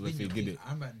dynamics sort of thing. Innit?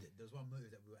 I remember there was one movie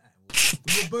that we were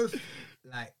at. We were both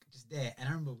like just there, and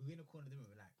I remember we were in the corner of the room.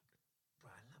 We were like, bro,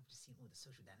 I love just seeing all the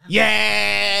social dynamics.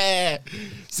 Yeah.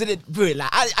 So then, bro, like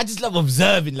I just love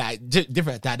observing like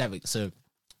different dynamics. So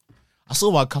I saw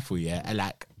one couple, yeah, and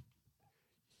like,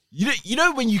 you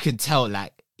know when you can tell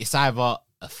like it's either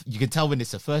you can tell when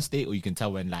it's a first date or you can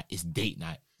tell when like it's date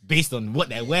night based on what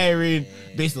they're wearing,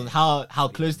 based on how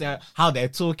close they're, how they're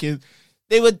talking.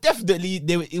 It was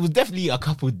definitely a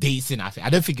couple dates in. I think. I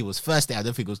don't think it was first date. I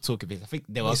don't think it was talking based. I think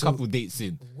there were a couple dates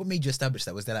in. What made you establish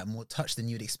that? Was there like more touch than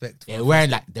you'd expect? They were wearing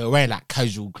like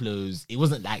casual clothes. It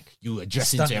wasn't like you were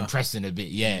dressing to Stunner. impress in a bit.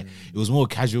 Yeah, it was more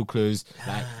casual clothes.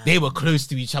 Like they were close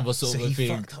to each other, sort So of a he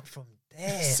thing. fucked up from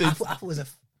there. So- I thought it was a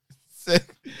So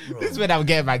this is when I'm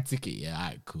getting my ticket. Yeah, all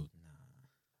right, cool.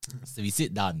 So we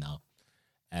sit down now.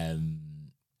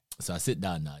 So I sit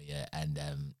down now, yeah, and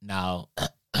now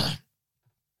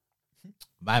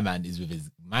my man's with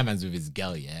his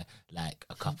girl, yeah, like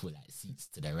a couple like seats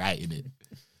to the right in it.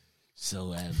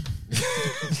 So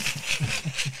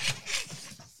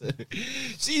so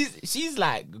she's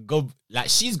like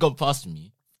she's gone past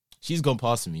me. She's gone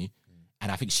past me,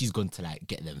 and I think she's gone to like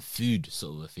get them food,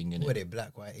 sort of a thing. Were they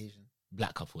black, white, Asian?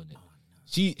 Black couple, innit? Oh,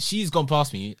 no. She's gone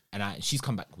past me, and she's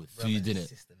come back with food, innit?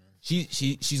 Sister,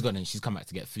 she's gone and she's come back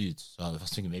to get food. So I was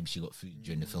thinking maybe she got food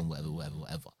during the film,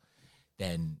 whatever.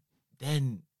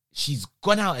 Then she's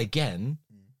gone out again,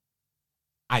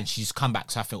 and she's come back.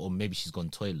 So I thought, maybe she's gone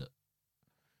toilet.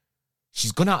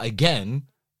 She's gone out again.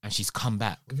 And she's come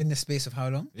back. Within the space of how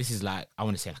long? This is like, I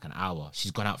want to say like an hour. She's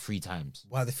gone out 3 times.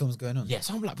 While the film's going on? Yeah,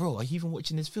 so I'm like, bro, are you even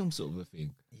watching this film sort of a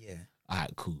thing? Yeah. All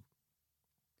right, cool.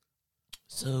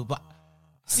 So, but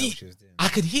see, I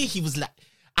could hear he was like,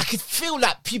 I could feel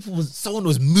like someone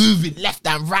was moving left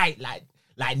and right, like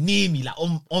near me, like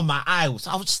on my aisle. So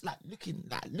I was just like looking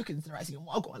to the right, saying,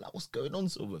 oh God, like what's going on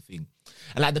sort of a thing.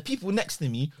 And like the people next to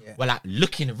me were like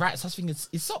looking right. So I was thinking,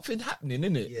 is something happening,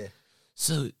 innit? Yeah.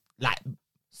 So like,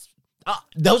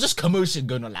 there was just commotion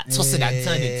going on, like tossing and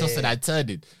turning.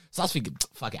 So I was thinking,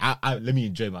 fuck it, let me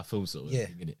enjoy my film sort of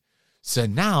thing, innit? So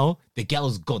now the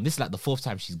girl's gone. This is like the 4th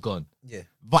time she's gone. Yeah.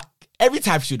 But every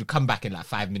time she would come back in like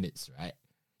 5 minutes, right?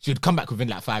 She would come back within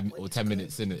like 5 or 10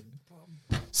 minutes, innit?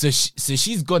 So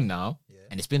she's gone now,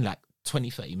 and it's been like 20,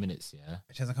 30 minutes, yeah?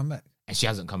 And she hasn't come back? And she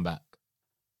hasn't come back.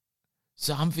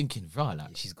 So I'm thinking, like... Yeah,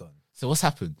 she's gone. So what's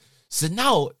happened? So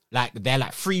now, like, they're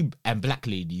like 3 black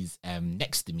ladies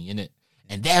next to me, innit?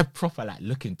 And they're proper like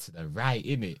looking to the right,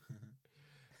 innit?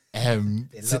 They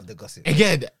love the gossip.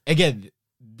 Again,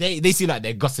 they seem like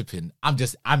they're gossiping. I'm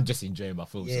just enjoying my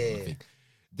film. Sort of thing.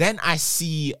 Then I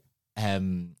see a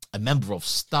member of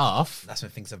staff. That's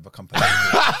when things have become a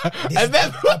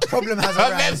problem has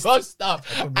arisen. A member of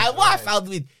staff. And what I found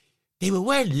with, they were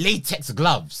wearing latex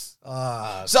gloves. So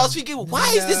I was thinking,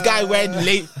 why is this guy wearing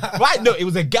why? No, it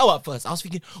was a girl at first. I was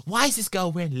thinking, why is this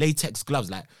girl wearing latex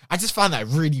gloves? Like, I just found that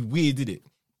really weird, didn't it?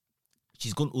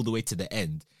 She's gone all the way to the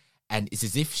end, and it's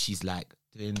as if she's like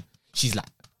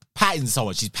patting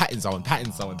someone. She's patting someone,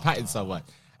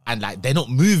 and like they're not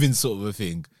moving, sort of a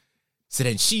thing. So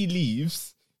then she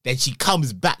leaves. Then she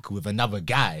comes back with another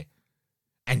guy,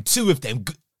 and 2 of them.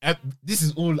 This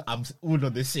is all. I'm all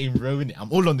on the same row, innit?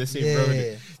 I'm all on the same row,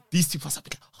 innit? These 2 people are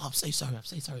like, oh, I'm so sorry.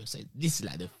 This is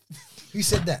like the. Who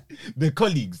said that? The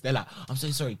colleagues. They're like, I'm so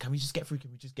sorry. Can we just get through?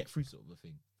 Sort of a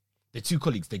thing. The 2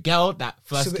 colleagues. The girl that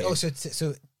first.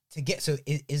 So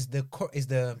is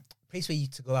the place where you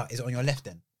to go out is it on your left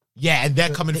then? Yeah, and they're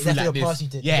coming through like this.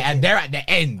 And they're at the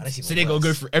end, so they're gonna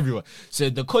go through everyone. So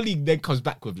the colleague then comes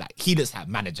back with like, he looks like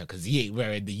manager because he ain't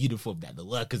wearing the uniform that the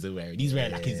workers are wearing. He's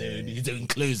wearing like his own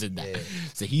clothes and that. Yeah.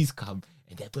 So he's come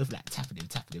and they're both like tapping him.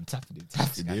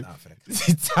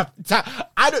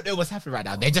 I don't know what's happening right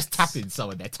now. They're just tapping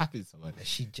someone.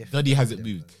 Donnie hasn't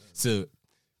moved. So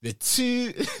the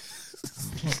 2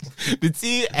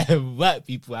 white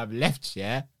people have left,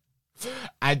 yeah.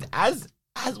 And as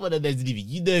one of those living,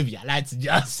 you know me, I like to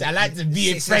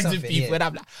be in friends with people, and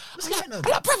I'm like, what's going on?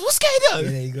 What's going on?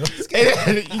 Yeah, there you go.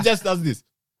 And he just does this.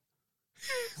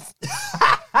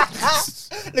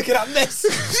 Look at that mess.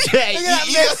 Yeah,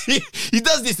 he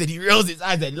does this and he rolls his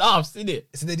eyes and laughs, innit?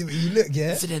 So then you look,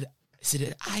 yeah? So then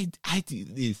I do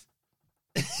this.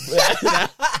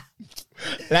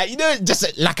 Like, you know,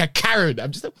 just like a Karen.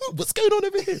 I'm just like, what's going on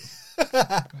over here?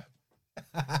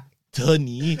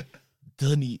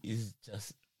 Donnie is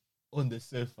just on the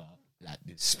sofa like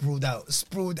this. Sprawled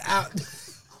out.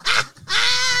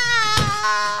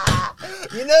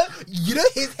 You know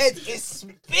his head is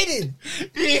spinning.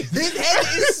 His head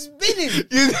is spinning.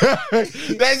 You know,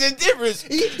 there's a difference.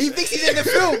 He thinks he's in the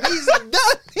film. He's done.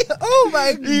 Oh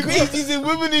my God. He thinks he's a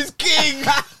woman is king.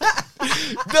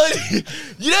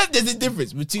 You know, there's a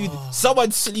difference between someone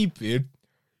sleeping.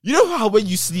 You know how when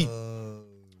you sleep,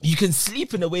 you can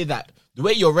sleep in a way that the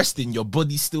way you're resting, your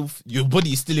body is still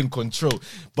in control.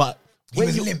 But when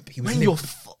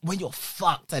you're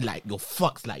fucked and like you're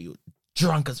fucked, like you're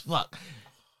drunk as fuck,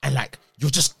 and like you're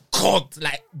just conked,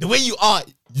 like the way you are,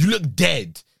 you look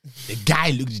dead. The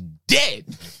guy looks dead.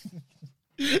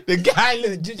 The guy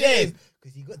looks dead.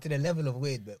 Because you got to the level of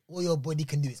weight, but all your body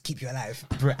can do is keep you alive.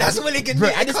 Bro, that's what it can do.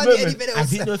 At this moment, I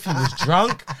didn't know if he was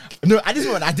drunk. No, at this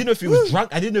moment, I didn't know if he was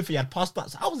drunk. I didn't know if he had passed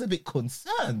out. So I was a bit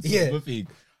concerned. Yeah. With him.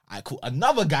 I call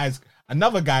another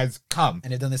Another guy's come.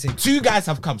 And they've done the same. Two guys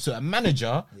have come. So a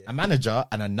manager,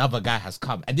 and another guy has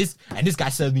come. And this guy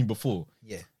served me before.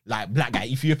 Yeah. Like black guy,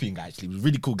 Ethiopian guy actually. He was a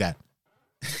really cool guy.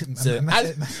 So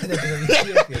as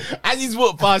as he's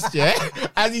walked past,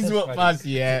 as he's walked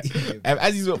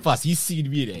past, he's seen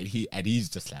me there, and he's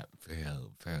just like,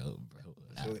 bro.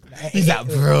 Like, he's like,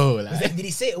 bro. Like, did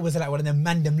he say it, or was it like one of them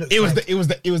man them looks? it was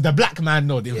the black man.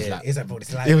 No, it was like, it's like, bro,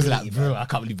 it was like, bro, I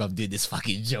can't believe I'm doing this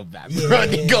fucking job, man. Bro,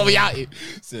 they got me out here.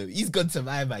 So he's gone to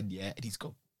my man, and he's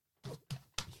gone.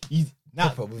 He's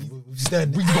now we've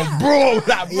stirred. we got bro,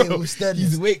 like, bro. Yeah, we've stirred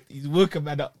He's woken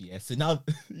man up. Yeah, so now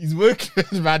he's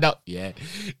woken man up. Yeah,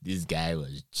 this guy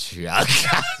was drunk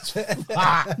as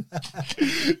fuck.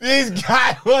 This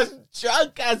guy was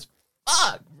drunk as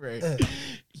fuck, bro.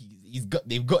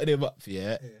 They've gotten him up.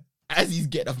 Yeah. As he's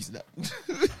getting up, he's like.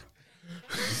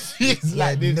 He's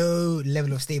like this. No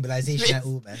level of stabilization at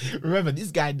all, man. Remember,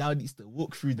 this guy now needs to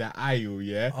walk through the aisle,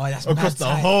 yeah? Oh, that's across the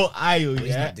whole aisle,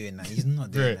 He's not doing that. He's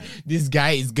not doing that. This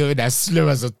guy is going as slow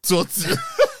as a turtle.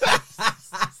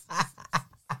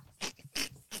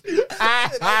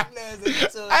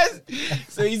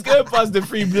 So he's going past the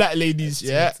three black ladies,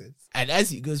 yeah? And as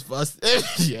he goes past,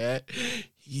 yeah,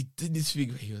 he did this thing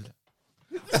where he was like,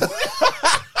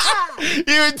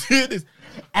 he would do this.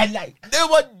 And like, no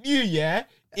one knew, yeah,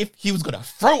 if he was gonna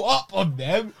throw up on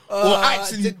them or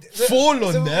actually fall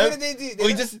on them. What did they do? Or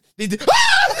they did.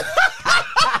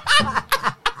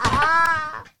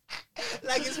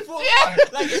 Like it's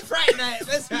like it's Friday night.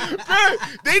 Bro,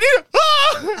 they did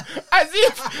as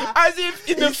if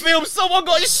in the film someone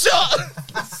got shot.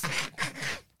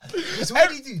 So what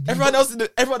did he do? Everyone else in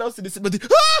the cinema did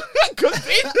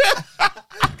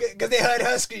because they heard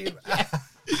her scream.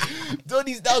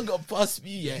 Donnie's now got past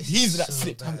me, yeah. He's like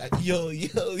slipped. I'm like, yo,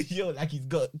 like he's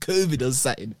got COVID or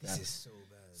something. This is so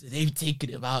bad. So they've taken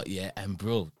him out, yeah, and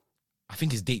bro, I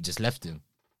think his date just left him.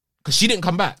 Because she didn't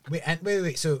come back. Wait.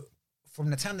 So from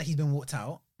the time that he's been walked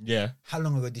out, yeah. How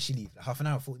long ago did she leave? Like half an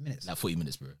hour, 40 minutes? Like 40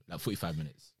 minutes, bro. Like 45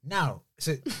 minutes. Now,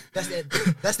 so that's the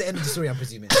end of the story, I'm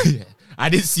presuming. Yeah. I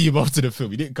didn't see him after the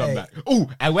film. He didn't come back. Oh,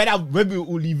 and when we were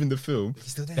all leaving the film,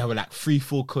 there were like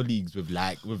 3-4 colleagues with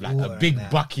like a big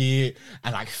bucket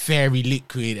and like fairy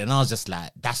liquid, and I was just like,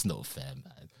 that's not fair,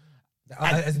 man.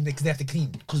 Because they have to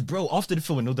clean. Because bro, after the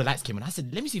film and all the lights came on, I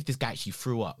said, let me see if this guy actually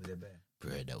threw up.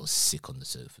 Bro, that was sick on the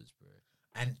sofas, bro.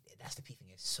 And that's the thing,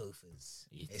 it's sofas.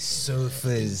 It's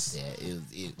sofas. Yeah,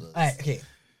 it was. Alright, okay.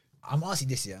 I'm asking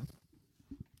this, yeah.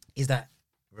 Is that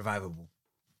revivable?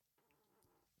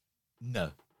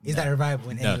 No. Is that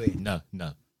revivable in any way? No.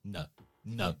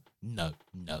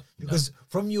 Because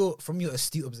from your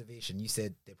astute observation, you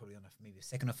said they're probably on maybe a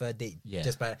second or third date. Yeah.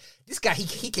 Just by this guy,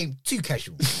 he came too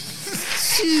casual.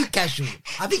 Too casual.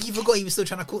 I think he forgot he was still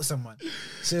trying to court someone.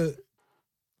 So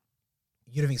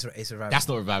you don't think it's revivable? That's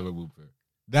not revivable, bro.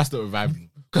 That's not revivable.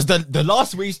 Because the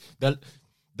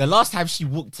last time she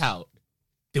walked out,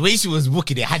 the way she was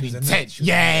walking, it had intent.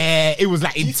 Yeah, it was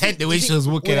like intent the way she was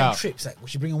walking out. Trips, like,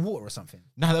 was she bringing water or something?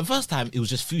 Now, the first time, it was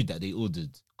just food that they ordered.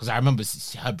 Because I remember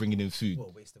her bringing in food. What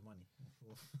a waste of money.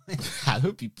 I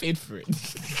hope he paid for it.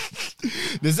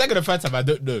 The second or third time, I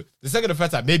don't know. The second or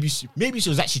third time, maybe she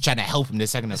was actually trying to help him. The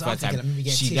second or third time,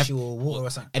 she tissue or water or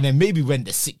something. And then maybe when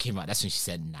the sick came out, that's when she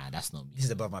said, "Nah, that's not me. This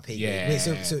is above my pay grade." Yeah. Wait,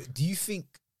 so do you think,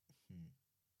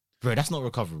 bro, that's not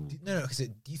recoverable? No. So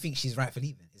do you think she's right for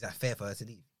leaving? Is that fair for her to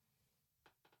leave,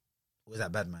 or is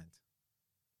that bad mind?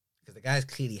 Because the guy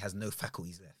clearly has no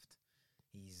faculties left.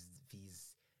 He's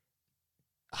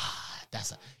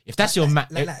if that's your man.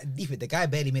 Deep it, the guy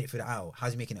barely made it through the aisle.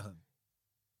 How's he making it home?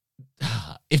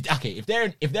 If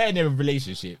they're in a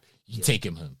relationship, you take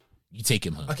him home. You take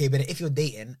him home. Okay, but if you're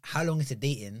dating, how long into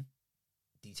dating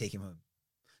do you take him home?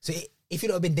 So if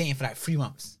you'd have been dating for like 3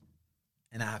 months,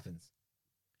 and that happens,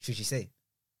 should she say?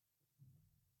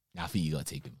 I think you gotta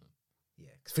take him home. Yeah,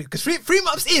 because 3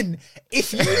 months in,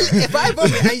 if I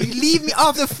vomit and you leave me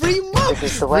after 3 months,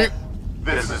 this is the way.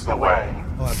 This is the way.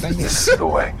 Oh, This is the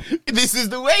way. This is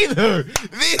the way, though.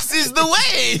 This is the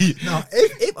way. No,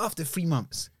 if after 3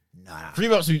 months, nah. 3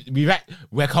 months,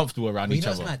 we're comfortable around each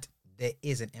other. Mad? There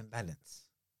is an imbalance.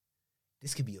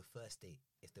 This could be your first date.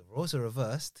 If the roles are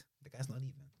reversed, the guy's not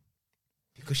leaving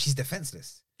because she's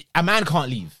defenseless. A man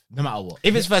can't leave, no matter what.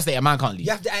 If it's first date, a man can't leave.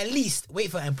 You have to at least wait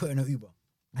for her and put her in an Uber.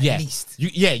 At least.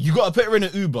 You got to put her in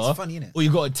an Uber. It's funny, innit? Or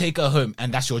you got to take her home,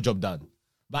 and that's your job done.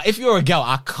 But if you're a girl,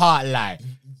 I can't lie.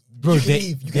 Bro, you can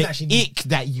leave. You can actually leave. Ick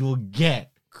that you'll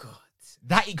get. God.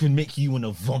 That ick can make you want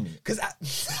to vomit. Because that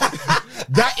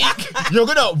ick, you're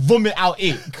going to vomit out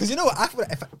ick. Because you know what? I feel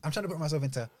like if I'm trying to put myself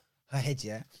into her head,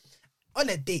 yeah? On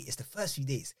a date, it's the first few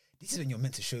dates. This is when you're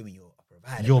meant to show me you're a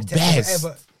provide. Your protect, best.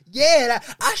 whatever. Yeah, like,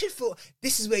 I should feel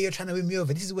this is where you're trying to win me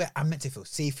over. This is where I'm meant to feel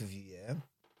safe with you, yeah. And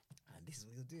this is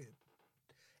what you're doing.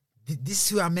 This is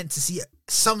who I'm meant to see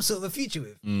some sort of a future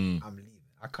with. I'm leaving.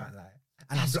 I can't lie.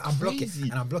 And I'm blocking. crazy.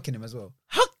 And I'm blocking him as well.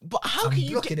 How I'm can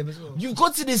you blocking him as well. You've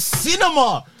gone to the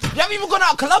cinema. You haven't even gone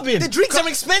out clubbing. The drinks are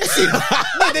expensive.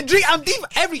 No, the drink. I'm deep.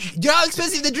 Do you know how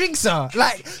expensive the drinks are?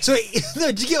 Like, so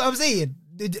no. Do you get what I'm saying?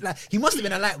 Like, he must have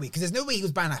been a lightweight because there's no way he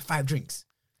was buying like 5 drinks.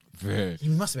 Bro. He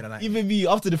must have been a lightweight. Even me,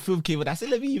 after the film came out, I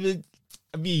said,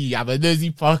 I'm a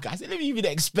nosy fuck. I said, let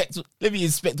me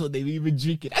inspect what they were even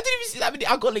drinking. I didn't even see that many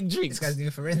alcoholic drinks. This guy's doing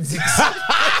forensics.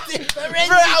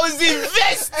 Bro, I was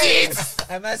invested.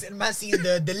 I'm seeing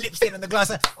the lip stain on the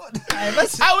glass. I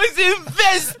was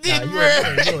invested,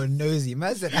 bro. You're nosy.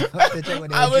 Man said, I have to check what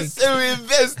they I were was drinking. so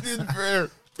invested, bro.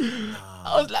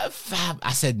 I was like, fam.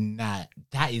 I said, nah,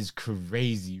 that is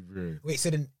crazy, bro. Wait, so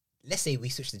then let's say we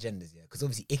switch the genders, yeah? Because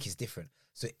obviously ick is different.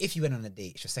 So if you went on a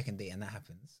date, it's your second date, and that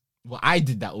happens. Well, I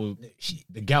did that. Or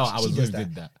the girl I was does with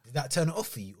did that. Did that turn it off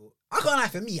for you? I can't lie.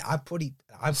 For me,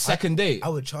 Second date. I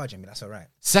would charge him, but that's all right.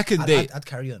 Second date. I'd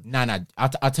carry on. Nah.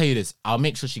 I'll tell you this. I'll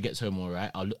make sure she gets home all right.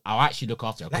 I'll actually look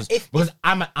after her Like, because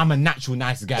I'm a natural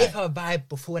nice guy. If her vibe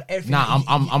before everything. Nah,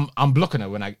 I'm blocking her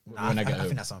when I get I home.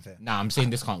 think that's unfair. Nah, I'm saying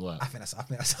this can't work. I think that's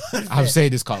unfair. I'm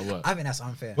saying this can't work I think that's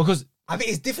unfair. because I think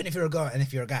it's different if you're a girl and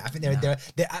if you're a guy. I think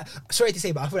there are sorry to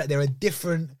say, but I feel like there are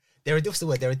different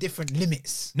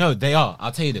limits. no, they are.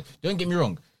 I'll tell you this. Don't get me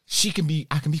wrong. I can be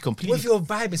What completely. if you're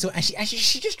vibing so and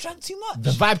she just drank too much? The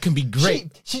vibe can be great.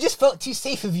 She just felt too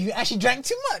safe with you and she drank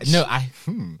too much. No, I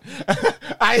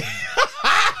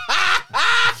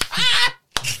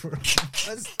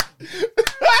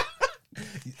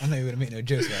I'm not even gonna make no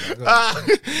jokes about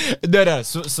that. no.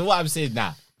 So what I'm saying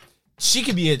now, she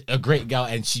could be a great girl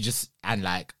and she just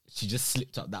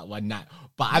slipped up that one night.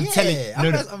 But I'm telling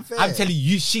that's unfair. I'm telling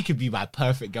you, she could be my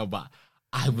perfect girl, but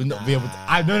I would not be able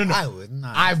to.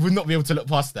 No. I would not be able to look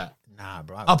past that. Nah,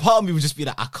 bro. A part of me would just be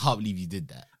like, I can't believe you did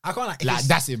that. I can't Like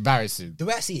that's embarrassing. the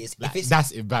way I see it is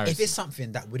That's embarrassing. if it's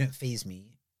something that wouldn't phase me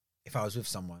if I was with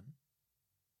someone,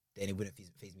 then it wouldn't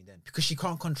phase me then. Because she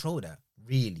can't control that,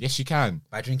 really. Yes, you can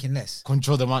By drinking less.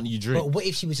 control the amount you drink. But what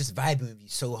if she was just vibing with you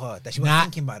so hard that she wasn't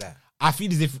thinking about that? I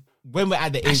feel as if when we're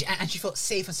at the age, And she felt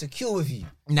safe and secure with you.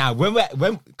 now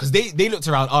because they looked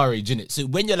around our age, innit? So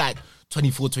when you're like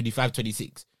 24, 25,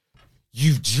 26,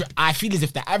 I feel as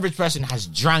if the average person has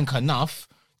drank enough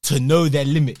to know their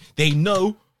limit. They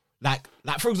know, like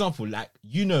for example,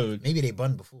 Maybe they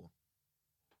bond before.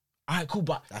 all right, cool,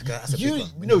 but That's a you big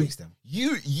one when you mix them.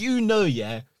 you know,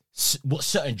 yeah, what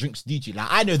certain drinks do to you. Like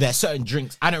I know there are certain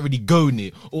drinks I don't really go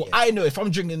near, or I know if I'm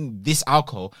drinking this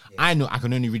alcohol, I know I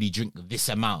can only really drink this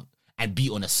amount and be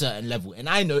on a certain level, and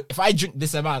I know if I drink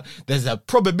this amount, there's a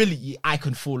probability I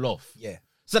can fall off. Yeah.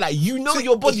 So like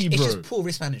your body, it's bro. just poor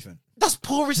risk management. That's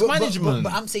poor risk management.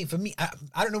 But I'm saying for me,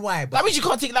 I don't know why, but That means you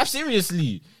can't take life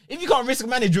seriously. If you can't risk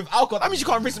manage with alcohol, that means you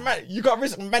can't risk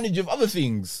manage with other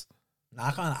things. nah,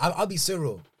 I can't. I'll be so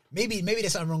real. Maybe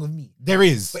there's something wrong with me. There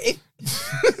is. But if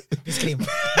disclaimer,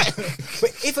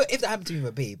 but if that happened to me with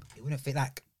a babe, it wouldn't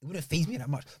phase me that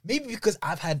much. Maybe because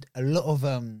I've had a lot of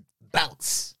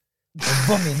bouts of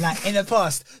vomiting like in the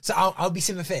past, so I'll be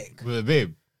sympathetic. With a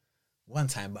babe. One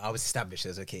time, but I was established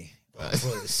as okay. Bro, it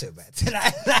was so bad.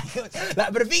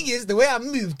 But the thing is, the way I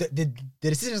moved, the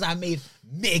decisions I made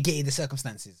mitigated the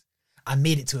circumstances. I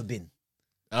made it to a bin.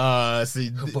 So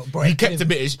Bro, you kept a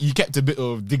bit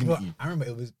of dignity. Bro, I remember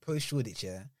it was post Shoreditch,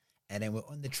 yeah, and then we're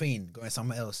on the train going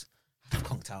somewhere else. I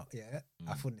conked out, yeah.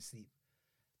 I fallen asleep.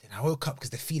 Then I woke up because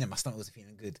the feeling, my stomach wasn't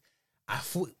feeling good. I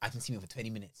thought I can see me for 20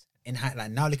 minutes.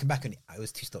 Like now looking back on it, it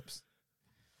was 2 stops.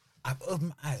 I've opened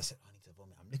my eyes. I said, I need to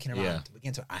vomit. I'm looking around.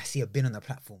 I see a bin on the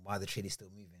platform while the train is still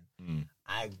moving.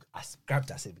 I grabbed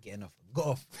it. I said, we're getting off. Got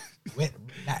off.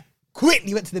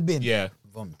 Quickly went to the bin. Yeah.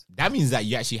 Vomit. That means that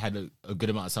you actually had a good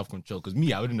amount of self-control. Because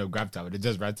me, I wouldn't have grabbed it. I would have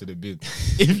just ran to the bin.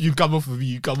 If you come off with me,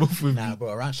 you come off with me. Nah,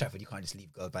 bro, around Stratford, you can't just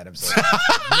leave girls by themselves.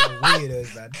 You're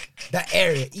weirdos, man. That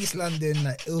area, East London,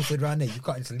 like Ilford, around there, you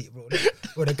can't just leave, bro.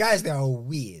 Bro, the guys there are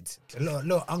weird. A lot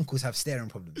of uncles have staring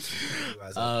problems.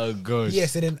 Oh, gosh. Yeah,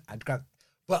 so then I'd grab.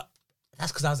 But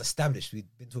that's because I was established. We'd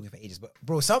been talking for ages. But,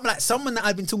 bro, someone that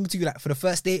I'd been talking to, like, for the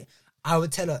first date, I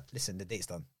would tell her, listen, the date's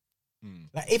done.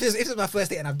 Like if it's my first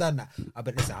date and I've done that, I'll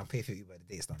be listen, I'll pay for you, but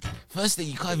the date's done. First thing,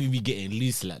 you can't even be getting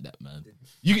loose like that, man.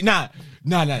 You You can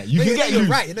get you're loose.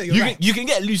 right. You're right. You can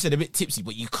get loose and a bit tipsy,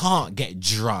 but you can't get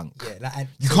drunk. Yeah, like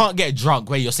You can't get drunk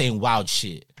where you're saying wild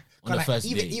shit on the like, first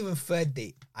date. even third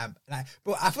date, I'm like,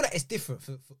 bro, I feel like it's different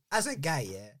for as a guy,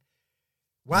 yeah.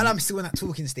 While I'm still in that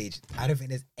talking stage, I don't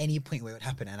think there's any point where it would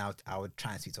happen, and I would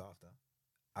try and speak to her after.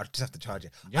 I'll just have to charge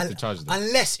it. You have to charge them.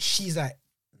 Unless she's like,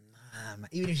 nah, man.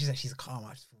 Even if she's like, she's calm.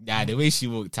 I just feel, Nah, the way she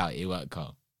walked out, it weren't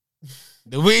calm.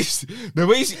 The way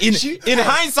she, in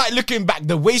hindsight, looking back,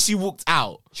 the way she walked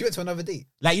out, she went to another date.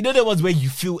 like, you know the ones where you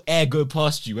feel air go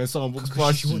past you when someone walks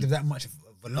past She you. walked with that much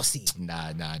velocity.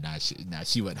 Nah,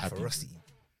 she went happy. Ferocity.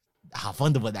 I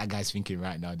wonder what that guy's thinking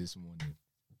right now this morning.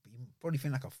 You probably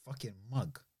feel like a fucking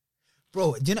mug.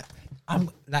 Bro, do you know, I'm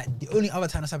like, the only other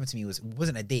time that's happened to me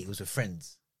wasn't a date, it was with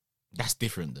friends. That's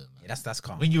different though, man. Yeah, that's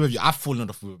calm. When you're with I've fallen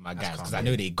off with my That's guys because calm, I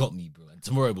know they got me, bro. And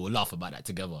tomorrow we'll laugh about that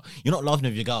together. You're not laughing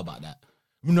with your girl about that.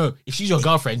 No, if she's your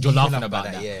girlfriend, you're laughing about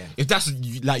that. Yeah. If that's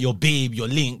like your babe, your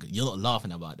link, you're not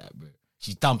laughing about that, bro.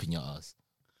 She's dumping your ass.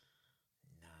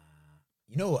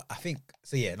 You know what? I think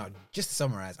so. Yeah, no. Just to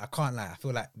summarize, I can't lie. I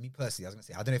feel like me personally, I was gonna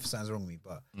say, I don't know if something's wrong with me,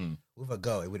 but with a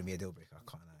girl, it wouldn't be a deal breaker. I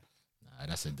can't lie. Nah,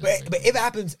 that's a But if it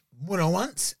happens more than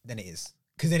once, then it is.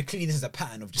 Because then clearly this is a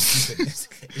pattern of just stupidness.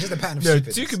 It's just a pattern of no,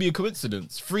 stupidness. 2 could be a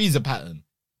coincidence. 3 is a pattern.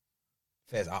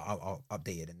 Fairs, I'll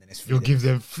update it and then it's free. You'll then. give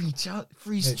them free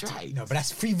No, strikes. No, but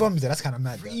that's free vomits. That's kind of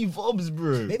mad. Free vobs,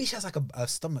 bro. Maybe she has like a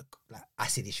stomach like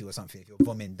acid issue or something. If you're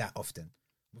vomiting that often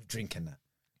with drinking that,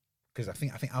 because I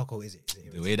think alcohol is it.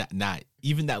 The way that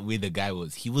even that way the guy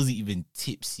was, he wasn't even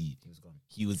tipsy. He was gone.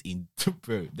 He was in,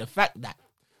 bro. The fact that,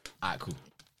 alright, cool.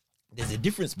 There's a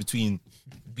difference between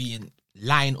being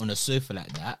lying on a sofa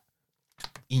like that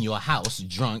in your house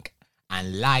drunk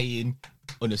and lying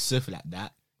on a sofa like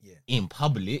that in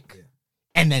public,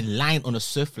 and then lying on a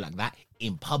sofa like that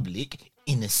in public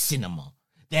in a cinema.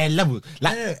 There are levels.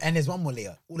 Like, No, and there's one more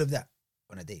layer. All of that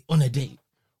on a date. on a date.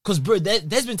 Because, bro,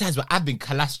 there's been times where I've been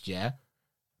collapsed, yeah?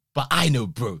 But I know,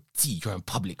 bro, you're in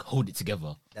public, hold it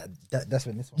together. That's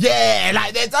when this one. Yeah,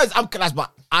 like, there's times I'm collapsed,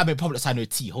 but I'm in public, so I know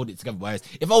hold it together. Whereas,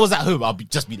 if I was at home, I'll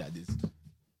just be like this.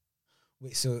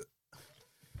 Wait, so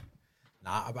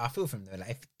I feel from there.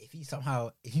 Like if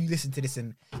you listen to this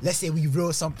and let's say we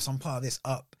roll some part of this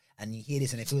up and you hear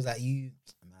this and it feels like you,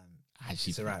 man,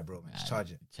 Actually, it's alright, bro. Man, just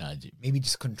charge it. Charge it. Maybe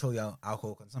just control your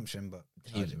alcohol consumption, but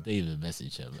charge it, man. Leave a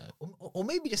message, man. Or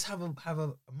maybe just have a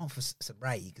month of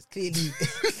sobriety because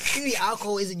clearly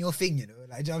alcohol isn't your thing, you know.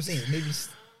 Like, do you know what I'm saying? Maybe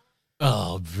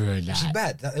Oh, bro, nah. she's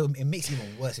bad. It makes it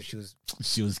even worse if she was.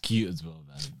 She was cute as well,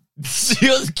 man. She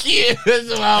was cute as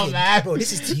well, Hey, man. bro,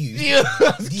 this is to you. She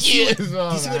was Do you see cute what, as well,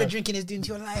 do you see what the man. drinking is doing to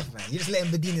your life, man? You're just letting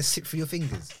Medina sit through your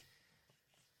fingers.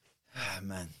 Ah,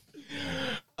 man.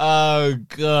 Oh,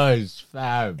 gosh,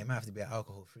 fam. It might have to be an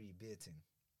alcohol-free beer thing.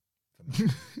 For me.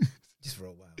 Just for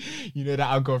a while. You know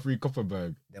that alcohol-free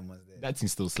Copperberg? Them ones there. That thing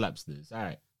still slaps, though. It's all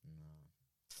right.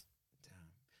 Damn.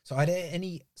 So are there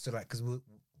any... So, like, because we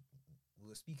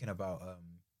were speaking about,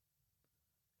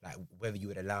 like, whether you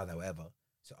would allow that, whatever.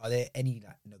 So are there any,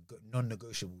 like,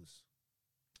 non-negotiables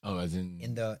Oh, as in...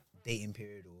 in the dating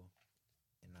period or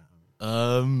in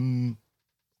that...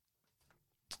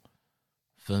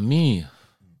 For me...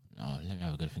 Oh, let me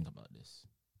have a good think about this.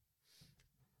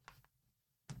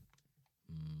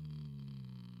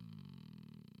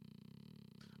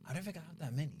 I don't think I have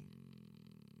that many.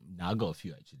 Nah, I got a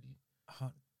few, actually.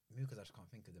 Maybe because I just can't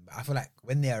think of them. But I feel like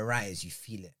when they arise, you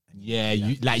feel it. And Yeah, feel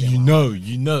you that- like feel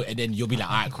you know, and then you'll be like,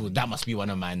 all right, cool, that must be one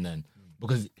of mine then,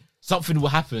 because something will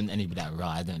happen, and you'll be like,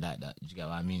 right, I don't like that. You get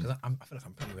what I mean? Because I feel like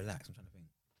I'm pretty relaxed. I'm trying to think.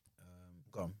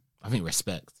 Go on. I think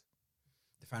respect.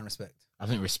 Define respect. I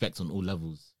think respect on all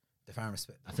levels. Define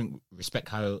respect. I think respect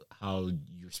how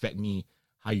you respect me,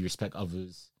 how you respect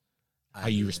others, how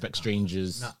you respect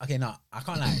strangers. No, okay, no, I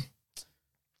can't lie.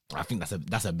 I think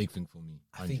that's a big thing for me.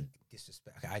 I think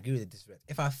disrespect. Okay, I agree with the disrespect.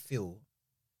 If I feel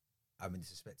I've been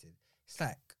disrespected, it's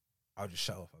like I'll just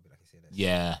shut off. I'll be like, I say that.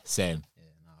 Yeah, same. Yeah,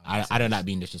 no, I don't like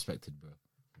being disrespected, bro.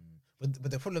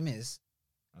 But the problem is,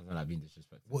 I don't like being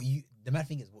disrespected. the mad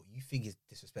thing is, what you think is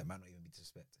disrespect might not even be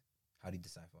disrespect. How do you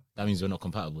decipher? That means we're not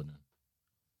compatible now.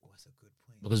 Oh, that's a good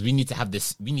point. Because we need to have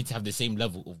this. We need to have the same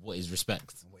level of what is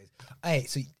respect. Hey,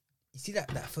 so you see that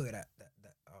photo that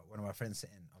one of my friends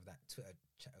sent in of that Twitter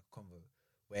chat convo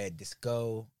where this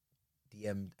girl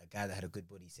DM'd a guy that had a good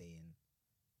body saying,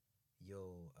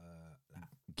 "Yo, like,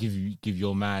 Give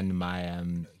your man my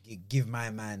give my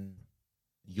man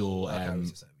your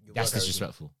your that's workout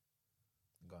disrespectful.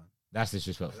 routine." Go on, That's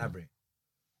disrespectful. elaborate.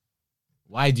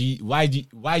 Why do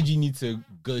you need to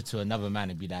go to another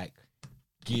man and be like,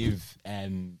 give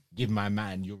my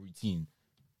man your routine?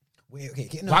 Wait, okay,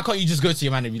 no. Why can't you just go to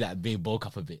your man and be like, babe, bulk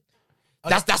up a bit?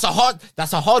 That's a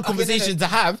hard conversation to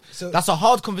have. So- That's a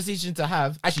hard conversation to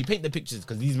have. Actually, paint the pictures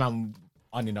because these men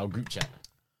aren't in our group chat.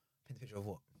 Paint the picture of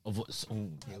what? Of what's? Oh,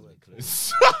 Yeah, we're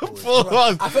close. I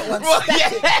felt one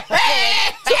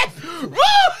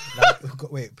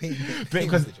Wait,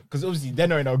 Because obviously they're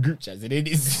not in our group chats, and it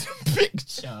is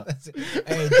picture.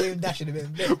 Hey, Dame Dash should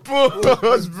have been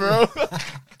Pause, bro.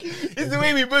 It's the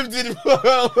way we both did.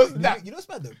 What's that? You know what's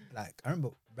bad though? Like I remember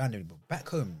randomly, but back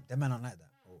home, them man aren't like that.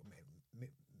 Or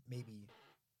maybe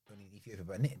only in Ethiopia,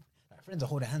 but knitting. Like friends are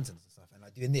holding hands and stuff, and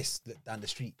like doing this look down the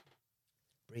street,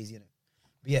 crazy, innit?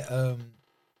 But yeah,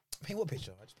 paint what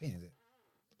picture? I just painted it.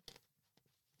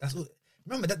 That's all.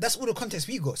 Remember that's all the context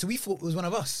we got. So we thought it was one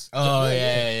of us. Oh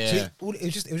yeah. So it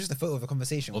was just a photo of a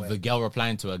conversation Of the girl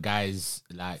replying to a guy's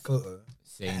like photo,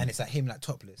 saying, and it's like him like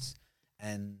topless.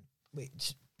 And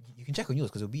wait, you can check on yours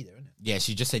because it'll be there, isn't it? yeah,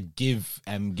 she just said give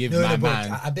my No,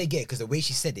 man. I beg it because the way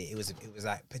she said it, it was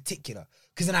like particular.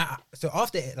 Because then so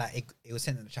after it was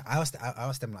sent in the chat, I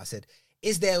asked them, I said,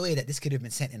 is there a way that this could have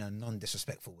been sent in a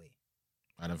non-disrespectful way?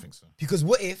 I don't think so. Because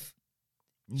what if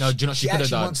No, do you know what she could have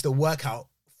actually done? wants to work out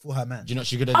for her man? Do you know what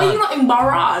she could have Are you done? not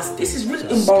embarrassed? This is really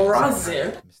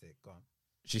embarrassing. Mistake. Go on.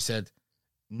 She said,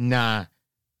 nah.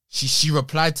 She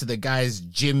replied to the guy's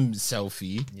gym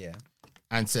selfie Yeah.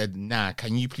 and said, nah,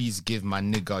 can you please give my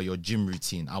nigga your gym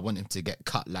routine? I want him to get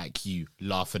cut like you.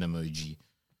 Laughing emoji.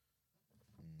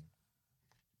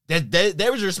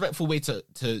 There is a respectful way to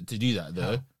do that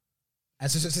though. And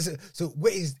so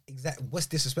what is what's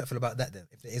disrespectful about that then?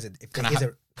 If there is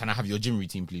Can I have your gym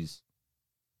routine, please?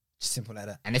 simple like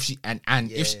that. And if she Yeah.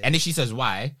 if she says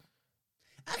why,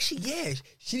 Actually, yeah,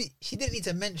 she didn't need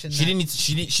to mention. she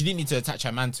didn't need to attach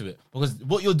her man to it, because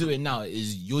what you're doing now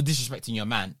is you're disrespecting your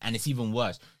man, and it's even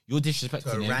worse. You're disrespecting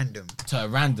to a him random. to a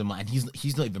random man, and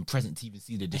he's not even present to even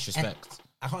see the disrespect.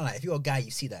 I can't lie. If you're a guy,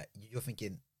 you see that you're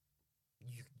thinking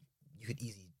you could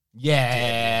easily.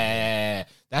 Yeah,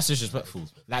 that's disrespectful.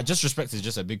 Like, just respect is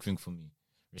just a big thing for me.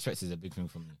 Respect is a big thing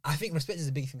for me. I think respect is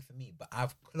a big thing for me, but I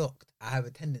have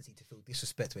a tendency to feel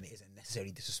disrespect when it isn't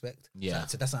necessarily disrespect. Yeah.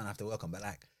 So that's something I have to work on. But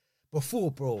like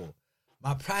before, bro,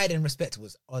 my pride and respect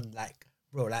was on like,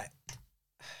 bro, like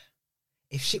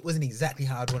if shit wasn't exactly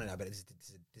how I'd want it, I bet this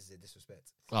is a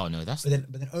disrespect. Oh no, that's But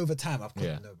then over time, I've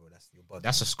Yeah. no, bro, that's your body.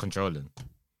 that's just controlling.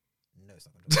 No, it's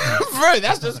not controlling. Bro,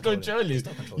 that's not just controlling. controlling. It's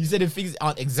not controlling. You said if things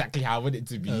aren't exactly how I want it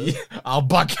to be, I'll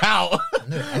buck out.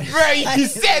 No, Bro, I you didn't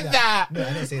say said that. that. No,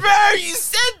 I didn't say Bro, that. you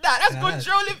said that. That's No, no.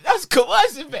 controlling. That's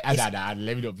coercive. Nah,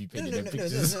 let me not be No, painting no, them no,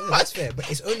 pictures. that's fair. But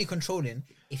it's only controlling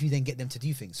if you then get them to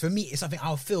do things. For me, it's something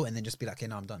I'll feel and then just be like, okay,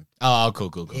 no, I'm done. Oh,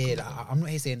 cool. Yeah, cool. like, I'm not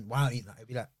here saying why don't you. Like, I'd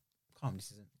be like, calm,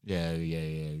 this isn't. Yeah.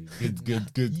 You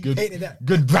Good. hated that.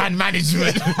 Good brand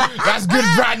management. That's good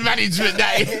brand management.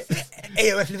 That is.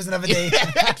 AOF lives another day.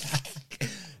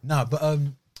 No, but do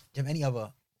you have any other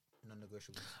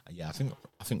non-negotiables? Yeah,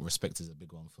 I think respect is a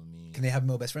big one for me. Can they have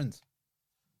more best friends?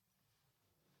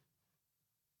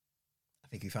 I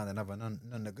think we found another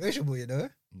non-negotiable. You know?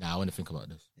 Nah, I want to think about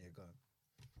this. Yeah, go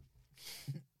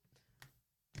on.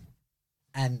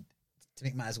 And to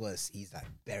make matters worse, he's like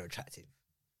very attractive.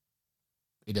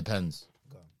 It depends.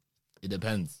 Go on. It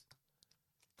depends.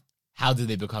 How do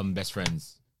they become best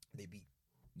friends? They beat.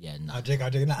 Yeah, no. I'll drink.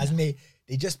 No, as in they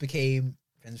just became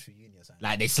friends through uni or something.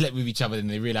 Like, they slept with each other and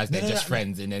they realized they're No, just no.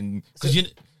 friends, and then because you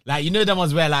know the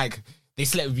ones where like they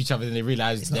slept with each other and they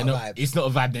realized It's they're not a not. vibe. It's not a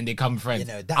vibe. Then they come friends.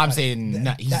 You know, I'm saying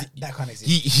nah, that can't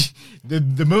exist.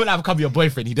 the moment I become your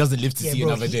boyfriend, he doesn't live to see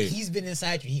bro, another day. He's been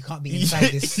inside you. He can't be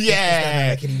inside this.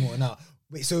 Yeah. this dynamic anymore. No.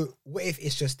 Wait. So what if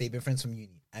it's just they've been friends from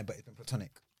uni, but it's been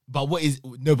platonic? But what is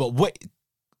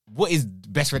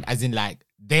best friend? As in, like,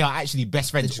 they are actually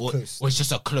best friends, just or close. it's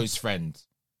just a close friend.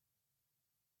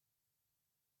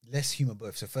 Let's humor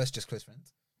both. So first, just close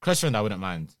friends. Close friend, I wouldn't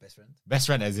mind. Best friend. Best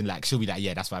friend, as in, like, she'll be like,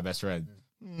 yeah, that's my best friend.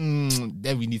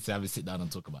 Then we need to have a sit down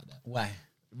and talk about that. Why?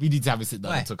 We need to have a sit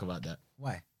down Why? and talk about that.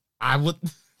 Why? I would.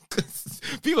 'Cause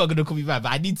people are gonna call me back,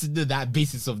 but I need to know that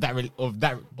basis of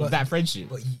that friendship.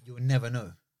 But you'll never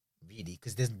know, really,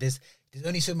 because there's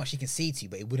only so much he can say to you,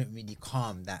 but it wouldn't really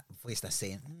calm that voice that's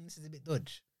saying this is a bit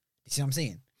dodge. You see what I'm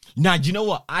saying? Nah, do you know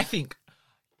what? I think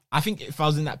if I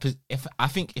was in that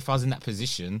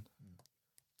position,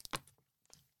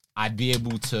 I'd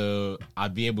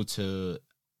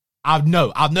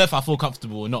know if I feel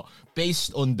comfortable or not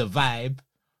based on the vibe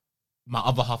my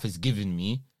other half has given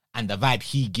me and the vibe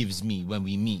he gives me when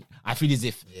we meet. I feel as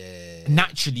if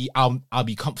naturally I'll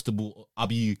be comfortable. I'll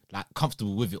be like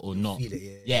comfortable with it or not. Feel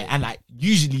it, yeah. And like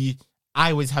usually I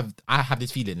have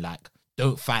this feeling like,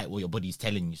 don't fight what your body's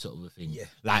telling you, sort of a thing. Yeah.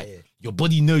 Like, Yeah. your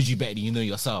body knows you better than you know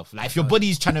yourself. Like, if your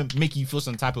body's trying to make you feel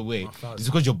some type of way, it's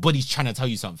because your body's trying to tell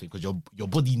you something, because your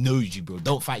body knows you, bro.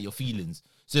 Don't fight your feelings.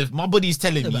 So if my body's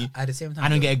telling me But at the same time, I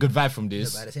don't though- get a good vibe from No,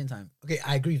 this, but at the same time, okay,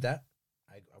 I agree with that.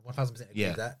 I 1000% agree Yeah.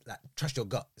 with that. Like, trust your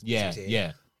gut. is Yeah, basically it.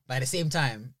 yeah. But at the same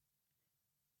time,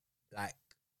 like,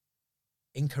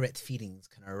 incorrect feelings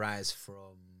can arise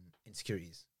from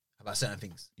insecurities about certain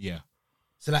things. Yeah.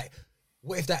 So, like,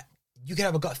 what if that you can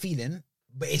have a gut feeling,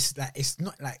 but it's like it's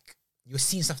not like you're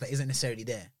seeing stuff that isn't necessarily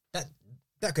there.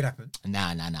 That could happen.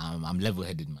 Nah. I'm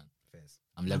level-headed, man. Fairs.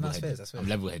 I'm No, level-headed. that's fair. I'm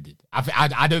level-headed.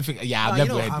 I don't think. Yeah, I'm No, you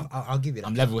know level-headed. what, I'll give you that.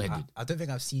 I'm level-headed. I don't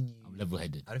think I've seen you. I'm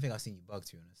level-headed. I don't think I've seen you bug,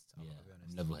 to be honest. Yeah, I'll be honest.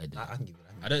 I'm level-headed. I can give you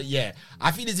that. I don't. Yeah,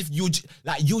 I feel as if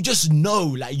you just know,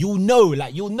 like you'll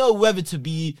know whether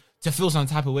to feel some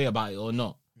type of way about it or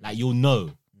not. Like you'll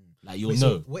know, Wait,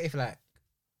 so what if like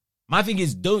My thing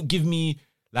is, don't give me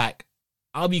like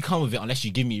I'll be calm with it unless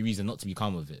you give me a reason not to be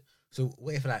calm with it. so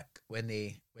what if like when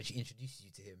she introduces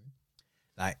you to him,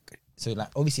 like so like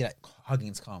obviously like hugging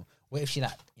is calm. What if she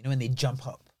like when they jump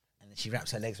up and then she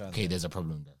wraps her legs around Okay, him? there's a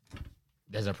problem there.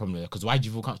 There's a problem there because why do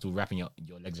you feel comfortable wrapping your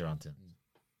legs around him?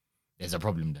 There's a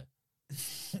problem there.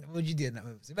 What'd you do in that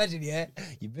moment? So imagine,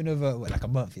 you've been over like a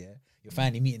month, you're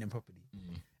finally meeting him properly.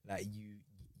 Like you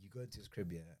go to his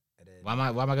crib, and then Why am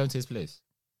I going to his place?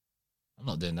 I'm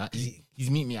not doing that.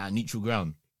 He's meeting me at neutral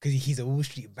ground. because he's a Wall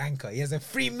Street banker, he has a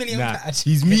 3 million Nah, patch.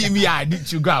 he's meeting me at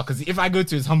neutral ground because if I go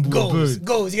to his humble goals.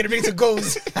 abode, You're gonna bring it to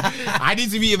goals. I need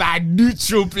to meet him at a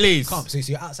neutral place. Come, so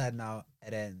you're outside now,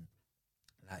 and then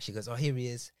like she goes, "Oh, here he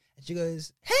is," and she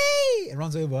goes, "Hey!" and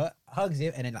runs over, hugs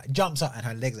him, and then like jumps up, and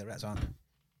her legs are wrapped around him.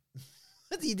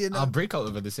 What are you doing now? I'll break up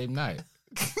with her the same night.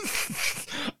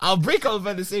 I'll break up with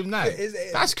her the same night.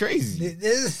 That's crazy.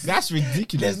 That's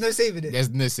ridiculous. There's no saving it. There's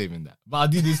no saving that. But I'll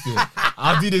do this to him.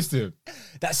 I'll do this to him.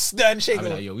 That stern shake. I'll be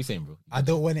like, yo, we saying, bro. I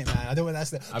don't want it, man. I don't want that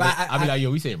stuff. I'll be like,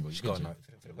 yo, we saying, bro. You Go good, on, yeah?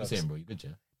 like, for the We saying, bro. You good, yeah?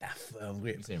 that firm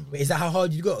grip. Same, bro. Wait, is that how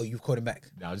hard you got, or you've called him back?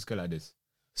 Nah, I'll just go like this.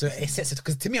 So it sets it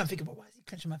because to me, I'm thinking, but why is he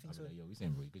clenching my I'll thing so? be like, yo, we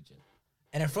saying, bro. You good, yeah?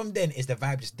 And then from then, is the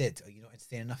vibe just dead? Are you not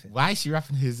entertaining nothing? Why is she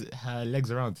wrapping her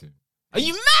legs around him? Are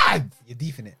you mad? You're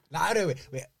deep in it. Like I don't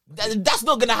wait. That's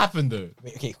not gonna happen though.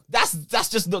 Wait, okay. That's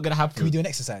just not gonna happen. Can we do an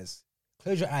exercise?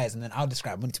 Close your eyes and then I'll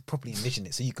describe. I want you to properly envision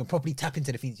it so you can properly tap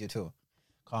into the things you're told.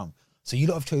 Calm. So you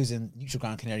lot have chosen neutral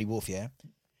ground Canary Wharf, yeah?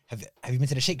 Have you been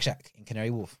to the Shake Shack in Canary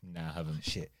Wharf? Nah, I haven't.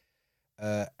 Shit.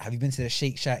 Have you been to the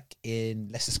Shake Shack in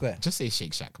Leicester Square? Just say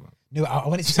Shake Shack, man. No, I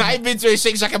wanted to. I ain't been to a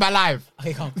Shake Shack in my life.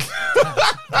 Okay, calm.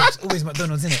 It's always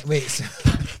McDonald's, isn't it? Wait, so,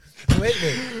 wait.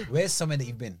 Where's somewhere that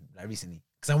you've been like recently?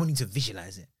 Because I want you to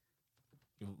visualize it.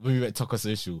 When we went Taco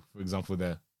Social, for example,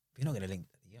 there. You're not gonna link.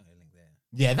 You're not gonna link there.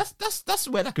 Yeah, that's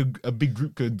where like a big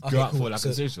group could Okay, go out cool. for like So,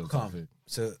 a social. or calm. something.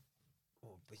 So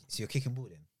you're kicking ball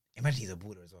then. Imagine he's a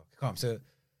baller as well. Calm. So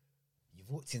you've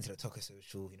walked into the Taco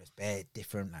Social. It's bare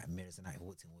different, like mirrors and that. You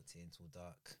walked in. It's all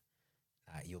dark.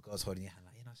 Like your girl's holding your hand,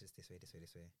 like it's just this way.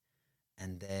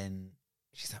 And then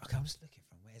she's like, okay, I'm just looking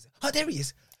from where is it? Oh, there he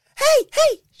is.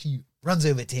 Hey! She runs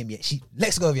over to him. Yeah, she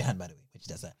lets go of your hand, by the way, when she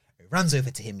does that. Runs over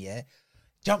to him. Yeah,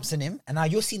 jumps on him, and now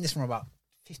you're seeing this from about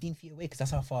 15 feet away because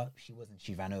that's how far she was, and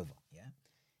she ran over. Yeah,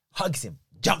 hugs him,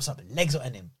 jumps up, legs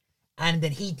on him, and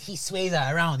then he sways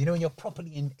her around. You know when you're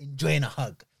properly enjoying a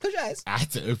hug. Close your eyes. I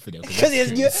had to open it Because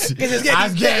it's getting I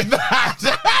was getting mad.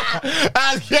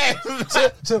 I was getting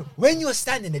mad. So when you're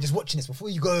standing there just watching this before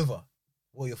you go over,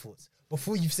 what are your thoughts?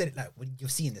 Before you've said it, like when you're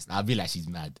seeing this. I'll be like, she's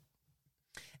mad.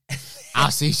 I'll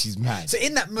say she's mad. So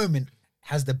in that moment,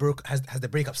 has the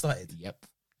breakup started? Yep.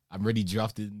 I'm already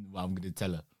drafting what I'm gonna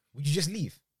tell her. Would you just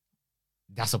leave?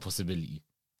 That's a possibility.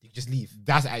 You could just leave.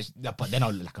 That's actually, but then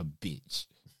I'll look like a bitch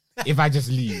if I just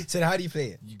leave. So how do you play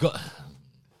it? You got.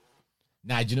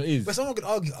 Nah, do you know what it is? But someone could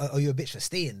argue, are you a bitch for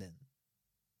staying then?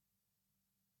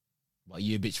 What,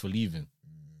 you a bitch for leaving?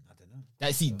 I don't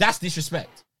know. That's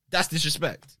disrespect. That's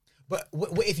disrespect. But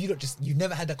what if you've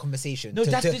never had that conversation No,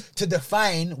 to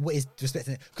define what is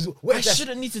disrespect? Because I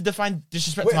shouldn't need to define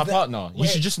disrespect to my partner. You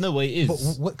should just know what it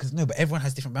is. But everyone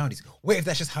has different boundaries. What if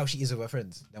that's just how she is with her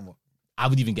friends? Then what? I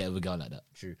would even get with a girl like that.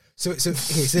 True. So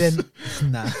then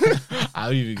nah. I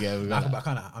would even get with a girl like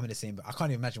that. I'm in the same, but I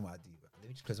can't even imagine what I'd do. Let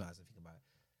me just close my eyes and think about it.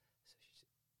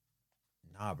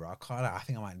 Nah, bro, I can't. I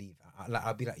think I might leave.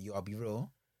 I'll be like, I'll be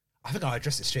real. I think I'll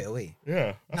address it straight away.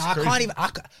 Yeah. I can't even. I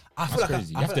feel That's like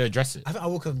crazy. You have to address it. I think I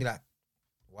walk up and be like,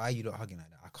 "Why are you not hugging like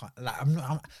that?" I can't. Like, I'm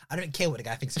not. I don't care what the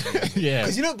guy thinks of me. Yeah.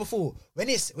 Because before when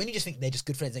you just think they're just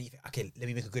good friends, and you think, okay, let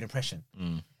me make a good impression.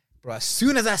 Bro, as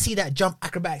soon as I see that jump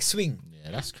acrobatic swing, Yeah,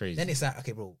 that's crazy. then it's like,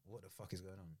 okay, bro, what the fuck is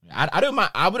going on? I don't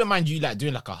mind. I wouldn't mind you like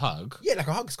doing like a hug. Yeah, like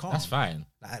a hug's calm. That's fine.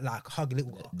 Like hug, a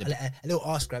little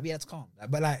arse grab. Yeah, it's calm.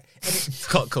 Like, but like, It's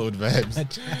got cold verbs.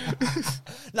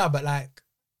 no, but like,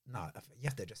 no, you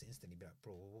have to address it instantly. Be like,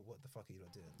 bro, what the fuck are you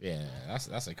not doing? Yeah,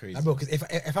 that's a crazy. Like, bro, because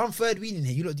if I'm third wheeling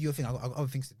here, you don't do your thing. I got other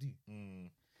things to do.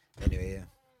 Anyway, yeah.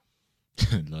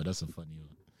 No, that's a funny one.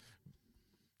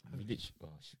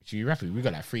 Should we wrap it? We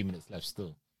got like 3 minutes left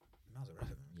still. Now's a wrap,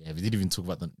 man. Yeah, we didn't even talk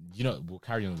about the. We'll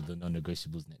carry on with the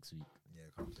non-negotiables next week. Yeah,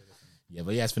 can't say that. Yeah,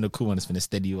 but yeah, it's been a cool one. It's been a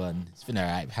steady one. It's been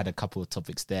alright. Had a couple of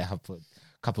topics there,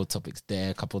 couple of topics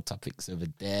there, a couple of topics over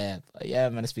there. But yeah,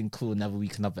 man, it's been cool. Another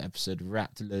week, another episode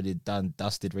wrapped, loaded, done,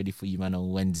 dusted, ready for you, man,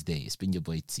 on Wednesday. It's been your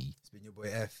boy T. It's been your boy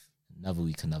F. Another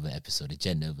week, another episode.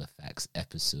 Agenda Over Facts,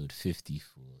 episode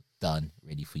 54. Done,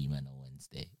 ready for you, man, on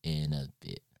Wednesday. In a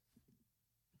bit.